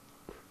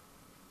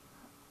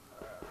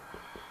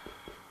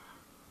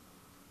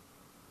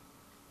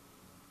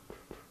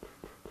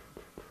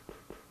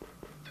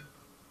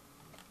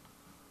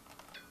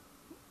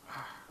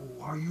 Who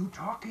are you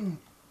talking?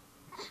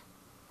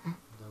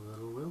 The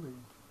little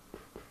Willie.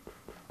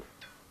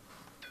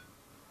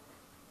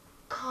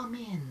 Come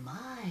in,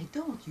 my,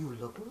 don't you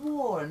look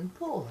worn,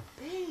 poor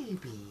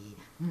baby.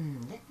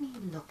 Let me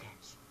look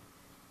at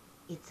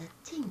you. It's a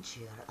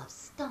tincture of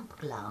stump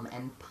glum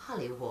and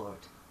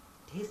polywort.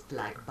 Tastes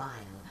like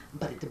bile,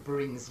 but it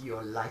brings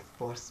your life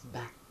force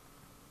back.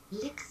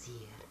 Elixir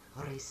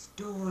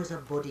restores a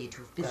body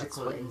to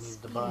physical what you and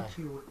need to buy.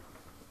 spiritual.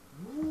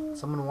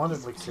 Someone wanted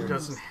This elixir. He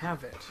doesn't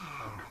have it.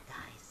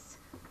 paradise.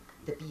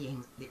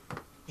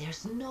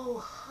 There's no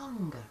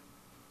hunger.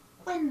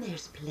 When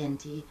there's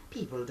plenty,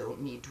 people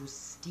don't need to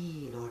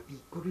steal or be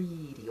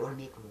greedy or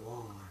make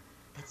war.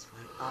 That's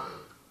why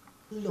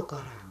look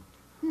around.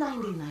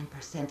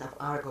 99% of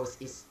Argos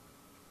is,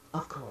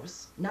 of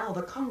course, now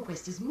the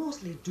conquest is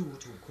mostly due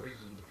to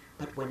greed.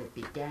 But when it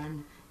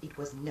began, it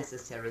was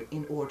necessary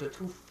in order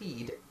to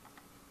feed.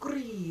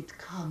 Greed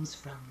comes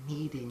from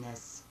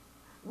neediness.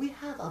 We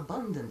have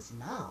abundance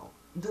now,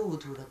 due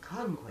to the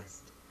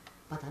conquest.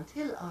 But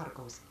until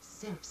Argos is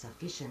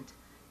self-sufficient,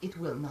 it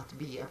will not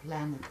be a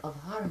planet of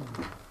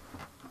harmony.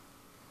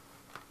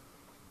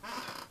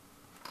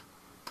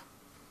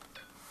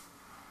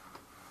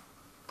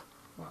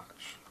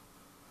 Watch.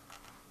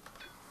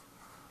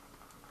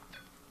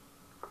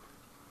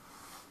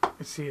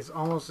 See, it's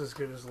almost as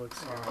good as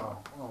Elixir. Oh,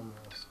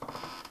 almost.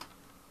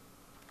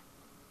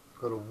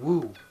 Go to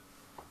Woo.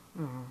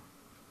 Mm-hmm.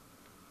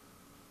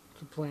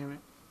 It's a planet.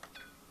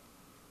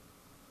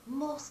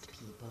 Most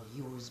people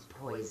use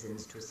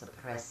poisons to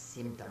suppress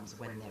symptoms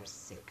when they're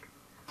sick.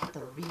 But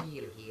the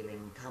real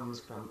healing comes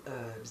from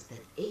herbs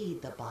that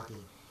aid the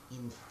body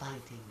in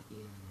fighting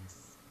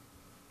illness.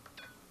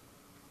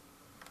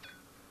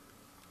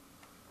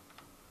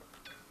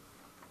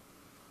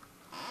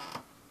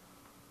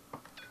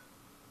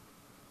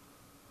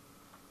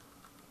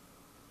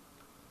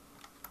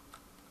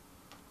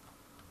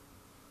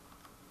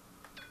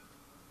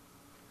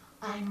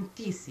 I'm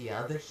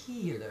Thesia, the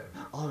healer.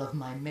 All of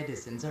my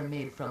medicines are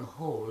made from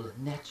whole,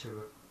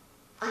 natural.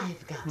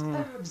 I've got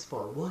herbs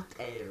for what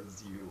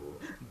ails you.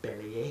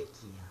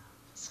 Bellyachia,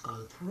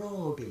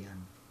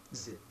 Skullthrobium,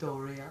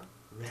 Zitoria,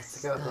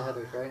 Let's go with the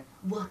headache, Resta, right?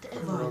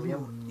 whatever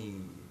you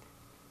need.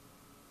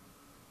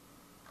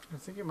 I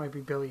think it might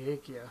be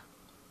Bellyakia.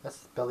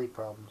 That's belly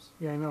problems.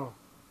 Yeah, I know.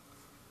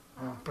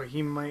 Oh. But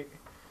he might...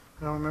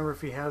 I don't remember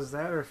if he has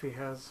that or if he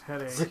has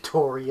headache.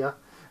 Zitoria.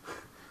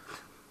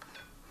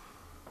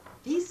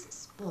 This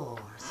spore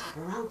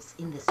sprouts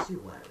in the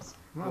sewers.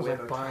 Might as well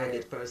Whoever buy tried it.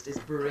 it first is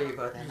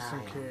braver than Just I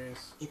in am.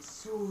 case. It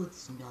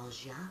soothes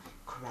nausea,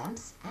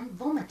 cramps, and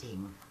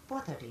vomiting for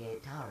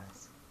 38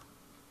 taras.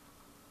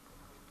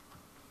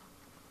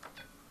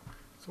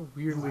 It's a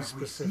weirdly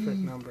specific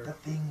number. The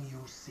thing you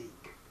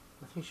seek.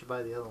 I think you should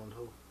buy the other one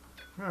too.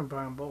 I'm gonna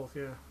buy them both,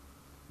 yeah.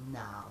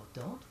 Now,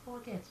 don't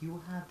forget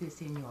you have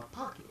this in your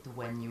pocket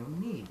when you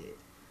need it.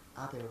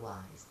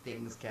 Otherwise,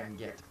 things can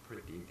get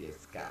pretty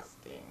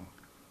disgusting.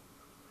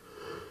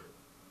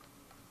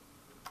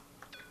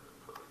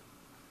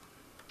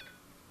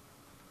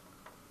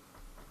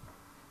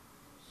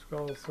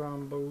 Skull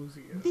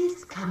thrombosia.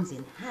 This comes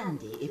in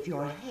handy if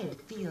your head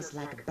feels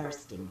like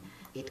bursting.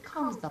 It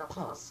calms the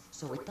pulse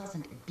so it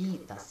doesn't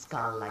beat the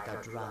skull like a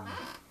drum.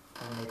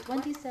 Only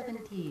 27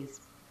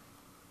 Ts.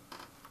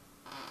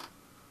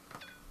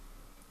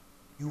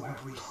 You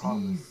have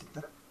received the...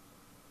 Of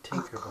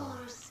Tinkerbell.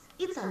 course,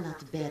 it's a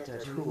lot better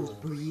to use Tools.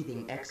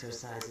 breathing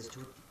exercises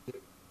to...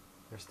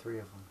 There's 3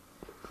 of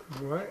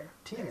them. What?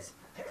 T's.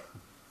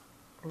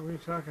 What are we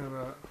talking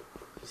about?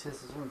 He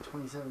says there's only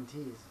 27 T's.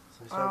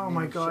 So I started Oh naming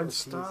my shit god, with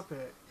stop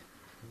it.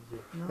 T's.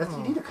 No. That's, you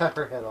need to cut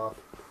her head off.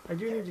 I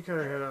do need to cut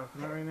her head off,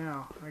 not right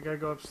now. I gotta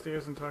go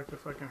upstairs and talk to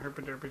fucking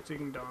Herpaderpa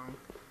Ding Dong,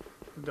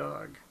 the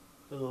dog.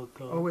 Oh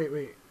god. Oh wait.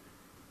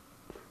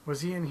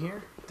 Was he in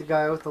here? The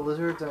guy with the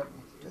lizard that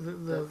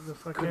The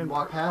fucking couldn't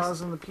walk past?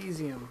 pause in the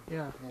Pesium.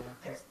 Yeah.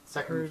 Yeah.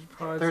 Second,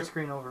 Pods. third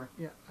screen over.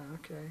 Yeah,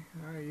 okay.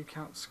 Alright, you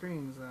count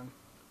screens then.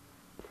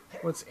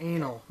 What's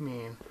anal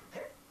mean?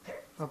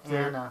 Up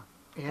there. Anna.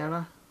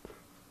 Anna?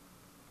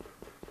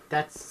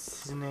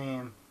 That's his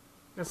name.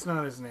 That's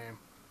not his name.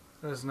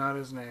 That is not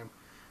his name.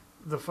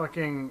 The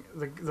fucking...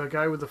 The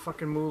guy with the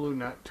fucking Mulu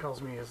nut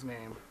tells me his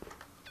name.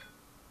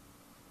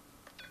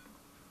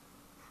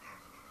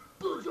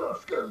 Buzz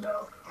off,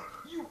 Scummouth.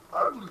 You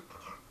ugly.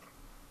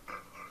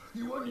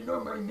 You want to know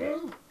my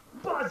name?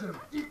 Buzzum.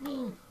 It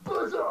means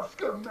buzz off,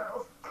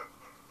 Scummouth.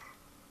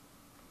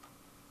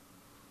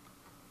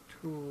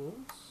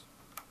 Tools.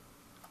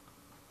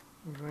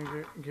 I'm going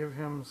to give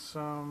him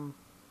some...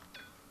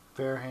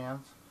 Bare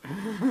hands.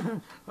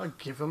 I'll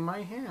give him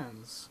my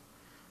hands.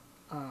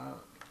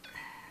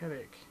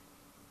 Headache.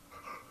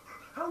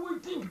 How I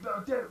think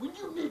about that when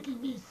you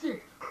making me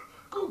sick?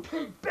 Go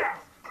take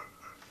bath.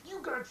 You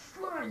got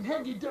slime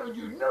hanging down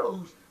your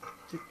nose.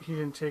 He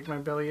didn't take my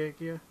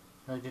Bellyakia?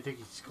 I did think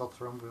he's called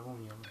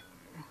thrombonia.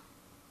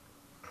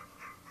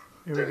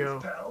 Here we Thanks, go.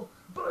 pal.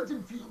 Buzz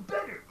and feel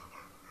better.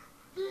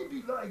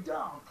 Baby, lie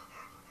down.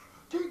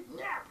 Take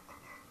nap.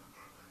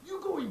 You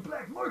go in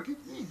black market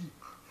easy.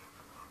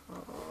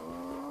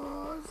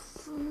 Oh,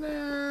 snap.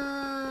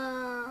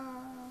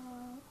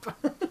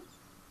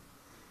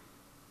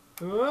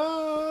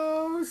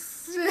 Oh,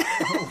 shit.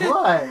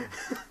 What?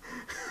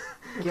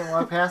 You can't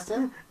walk past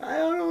him? I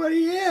don't know what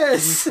he Did you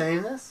is.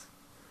 save this?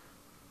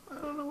 I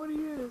don't know what he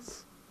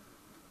is.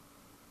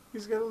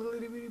 He's got a little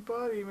itty bitty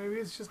body. Maybe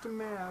it's just a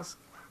mask.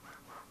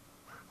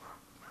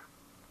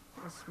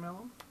 I smell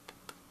him.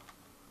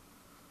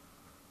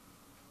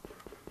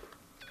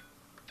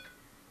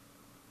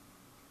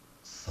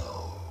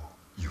 So,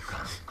 you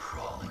come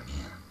crawling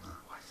in,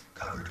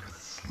 covered with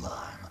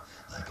slime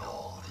like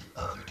all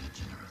the other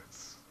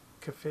degenerates.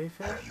 Cafefe?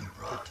 Have you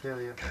brought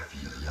Cophelia.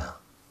 Cophelia?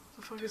 What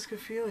the fuck is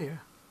Cophelia?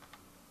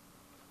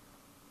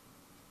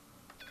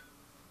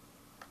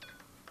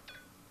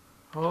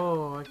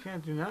 Oh, I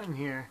can't do nothing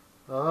here.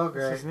 Oh, What's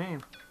great. his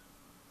name?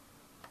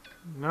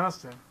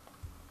 Nothing.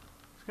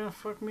 He's gonna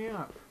fuck me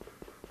up.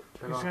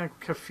 He's gonna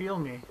feel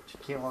me. You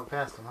can't walk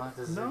past him, huh?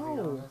 This is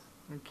No,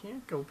 I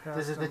can't go past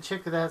This is the him.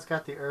 chick that's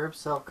got the herb,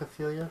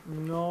 Cophelia.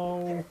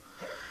 No.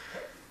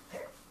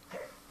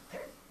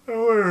 I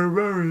want to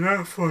remember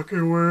that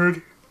fucking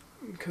word.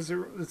 Because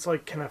it's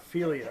like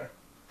canophilia.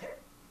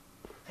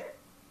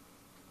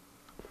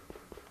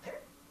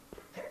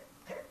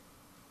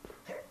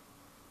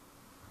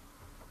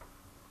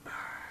 I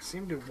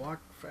seem to walk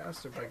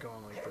faster by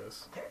going like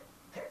this.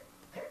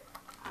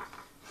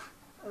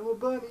 I'm a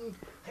bunny.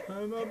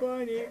 I'm a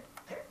bunny.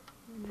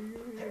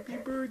 Happy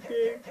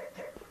birthday.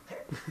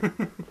 I've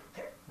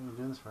been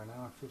doing this for an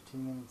hour and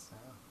 15 minutes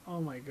now.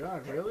 Oh my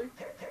god, really?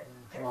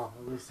 Yeah, well,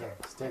 at least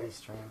a steady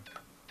stream.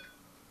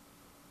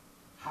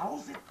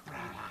 How's it, brother?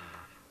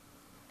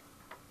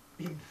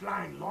 Been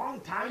flying long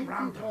time Why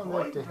round you the keep going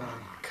void, back to him? brother.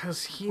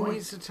 Because he What?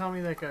 needs to tell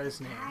me that guy's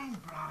name.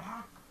 Kind,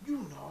 brother. You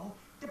know,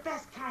 the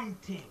best kind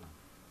thing.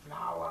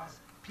 Flowers,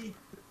 people.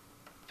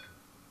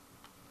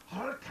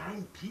 All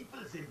kind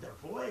peoples in the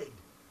void.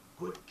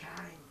 Good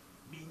kind,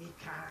 mini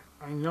kind.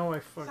 I know I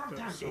fucked up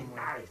Sometimes they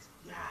somewhere. nice.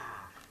 Yeah.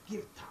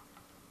 Give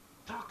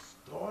talk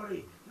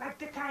story. Like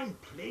the kind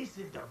place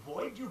in the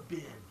void you've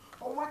been.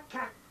 Or what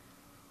kind.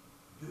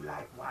 You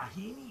like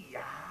wahini,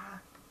 yeah?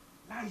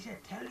 Elijah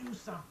tell you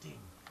something.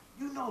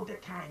 You know the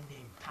kind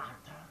named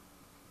Tanta.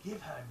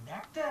 Give her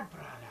nectar,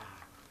 brother.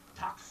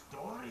 Talk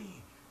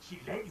story. She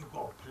let you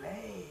go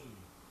play.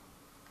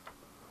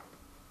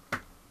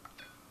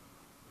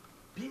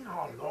 Been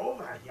all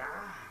over,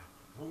 yeah.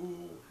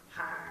 Woo,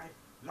 Hive,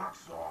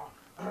 Luxor,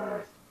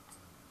 Earth.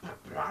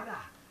 But brother,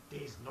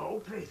 there's no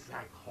place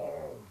like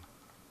home.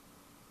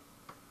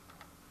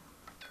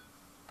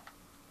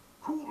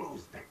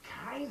 Kuru's the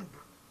kind.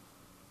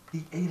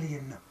 The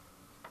alien.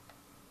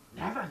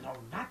 Never know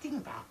nothing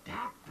about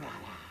that,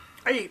 brother.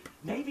 Ape.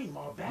 Maybe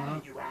more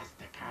better you ask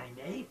the kind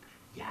ape.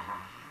 Yeah.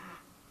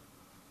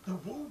 The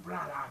Woo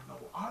brother know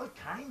all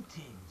kind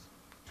things.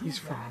 Too He's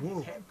from bad Woo.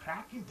 his head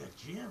crack in the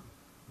gym.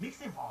 Mix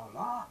him all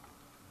up.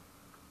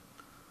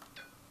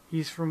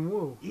 He's from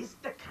Woo. It's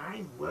the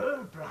kind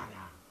world, brother.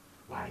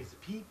 Wise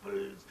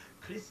peoples,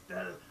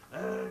 crystal,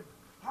 all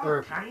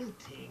Herb. kind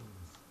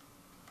things.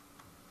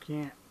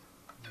 Can't.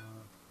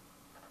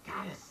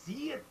 Gotta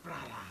see it,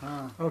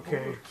 brother.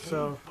 Okay,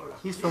 so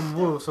He's from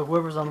Woo, so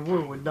whoever's on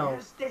Woo would know.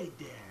 Stay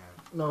there.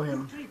 Know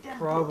him.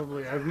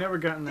 Probably. I've never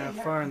gotten that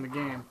far in the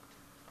game.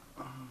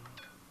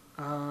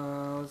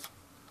 Let's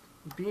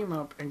beam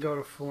up and go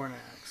to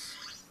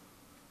Fornax.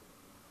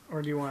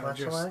 Or do you want to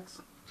just...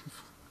 Flashlights?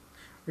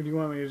 Or do you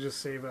want me to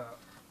just save out?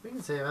 We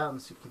can save out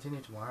and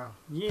continue tomorrow.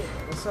 Yeah,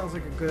 that sounds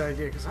like a good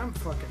idea, because I'm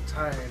fucking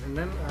tired. And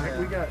then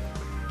we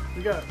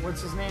got,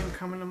 what's his name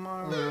coming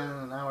tomorrow?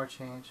 Yeah, an hour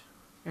change.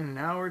 In an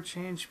hour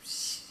change?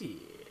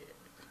 Shit.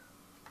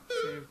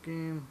 Save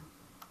game.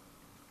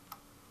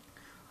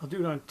 I'll do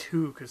it on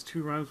 2, because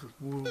 2 rhymes with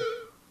Woo.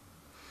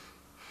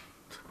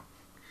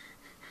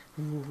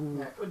 Woo.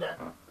 Alright, we're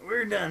done.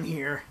 We're done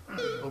here.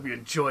 Hope you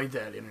enjoyed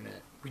that,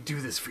 Internet. We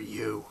do this for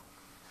you.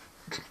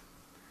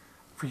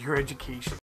 For your education.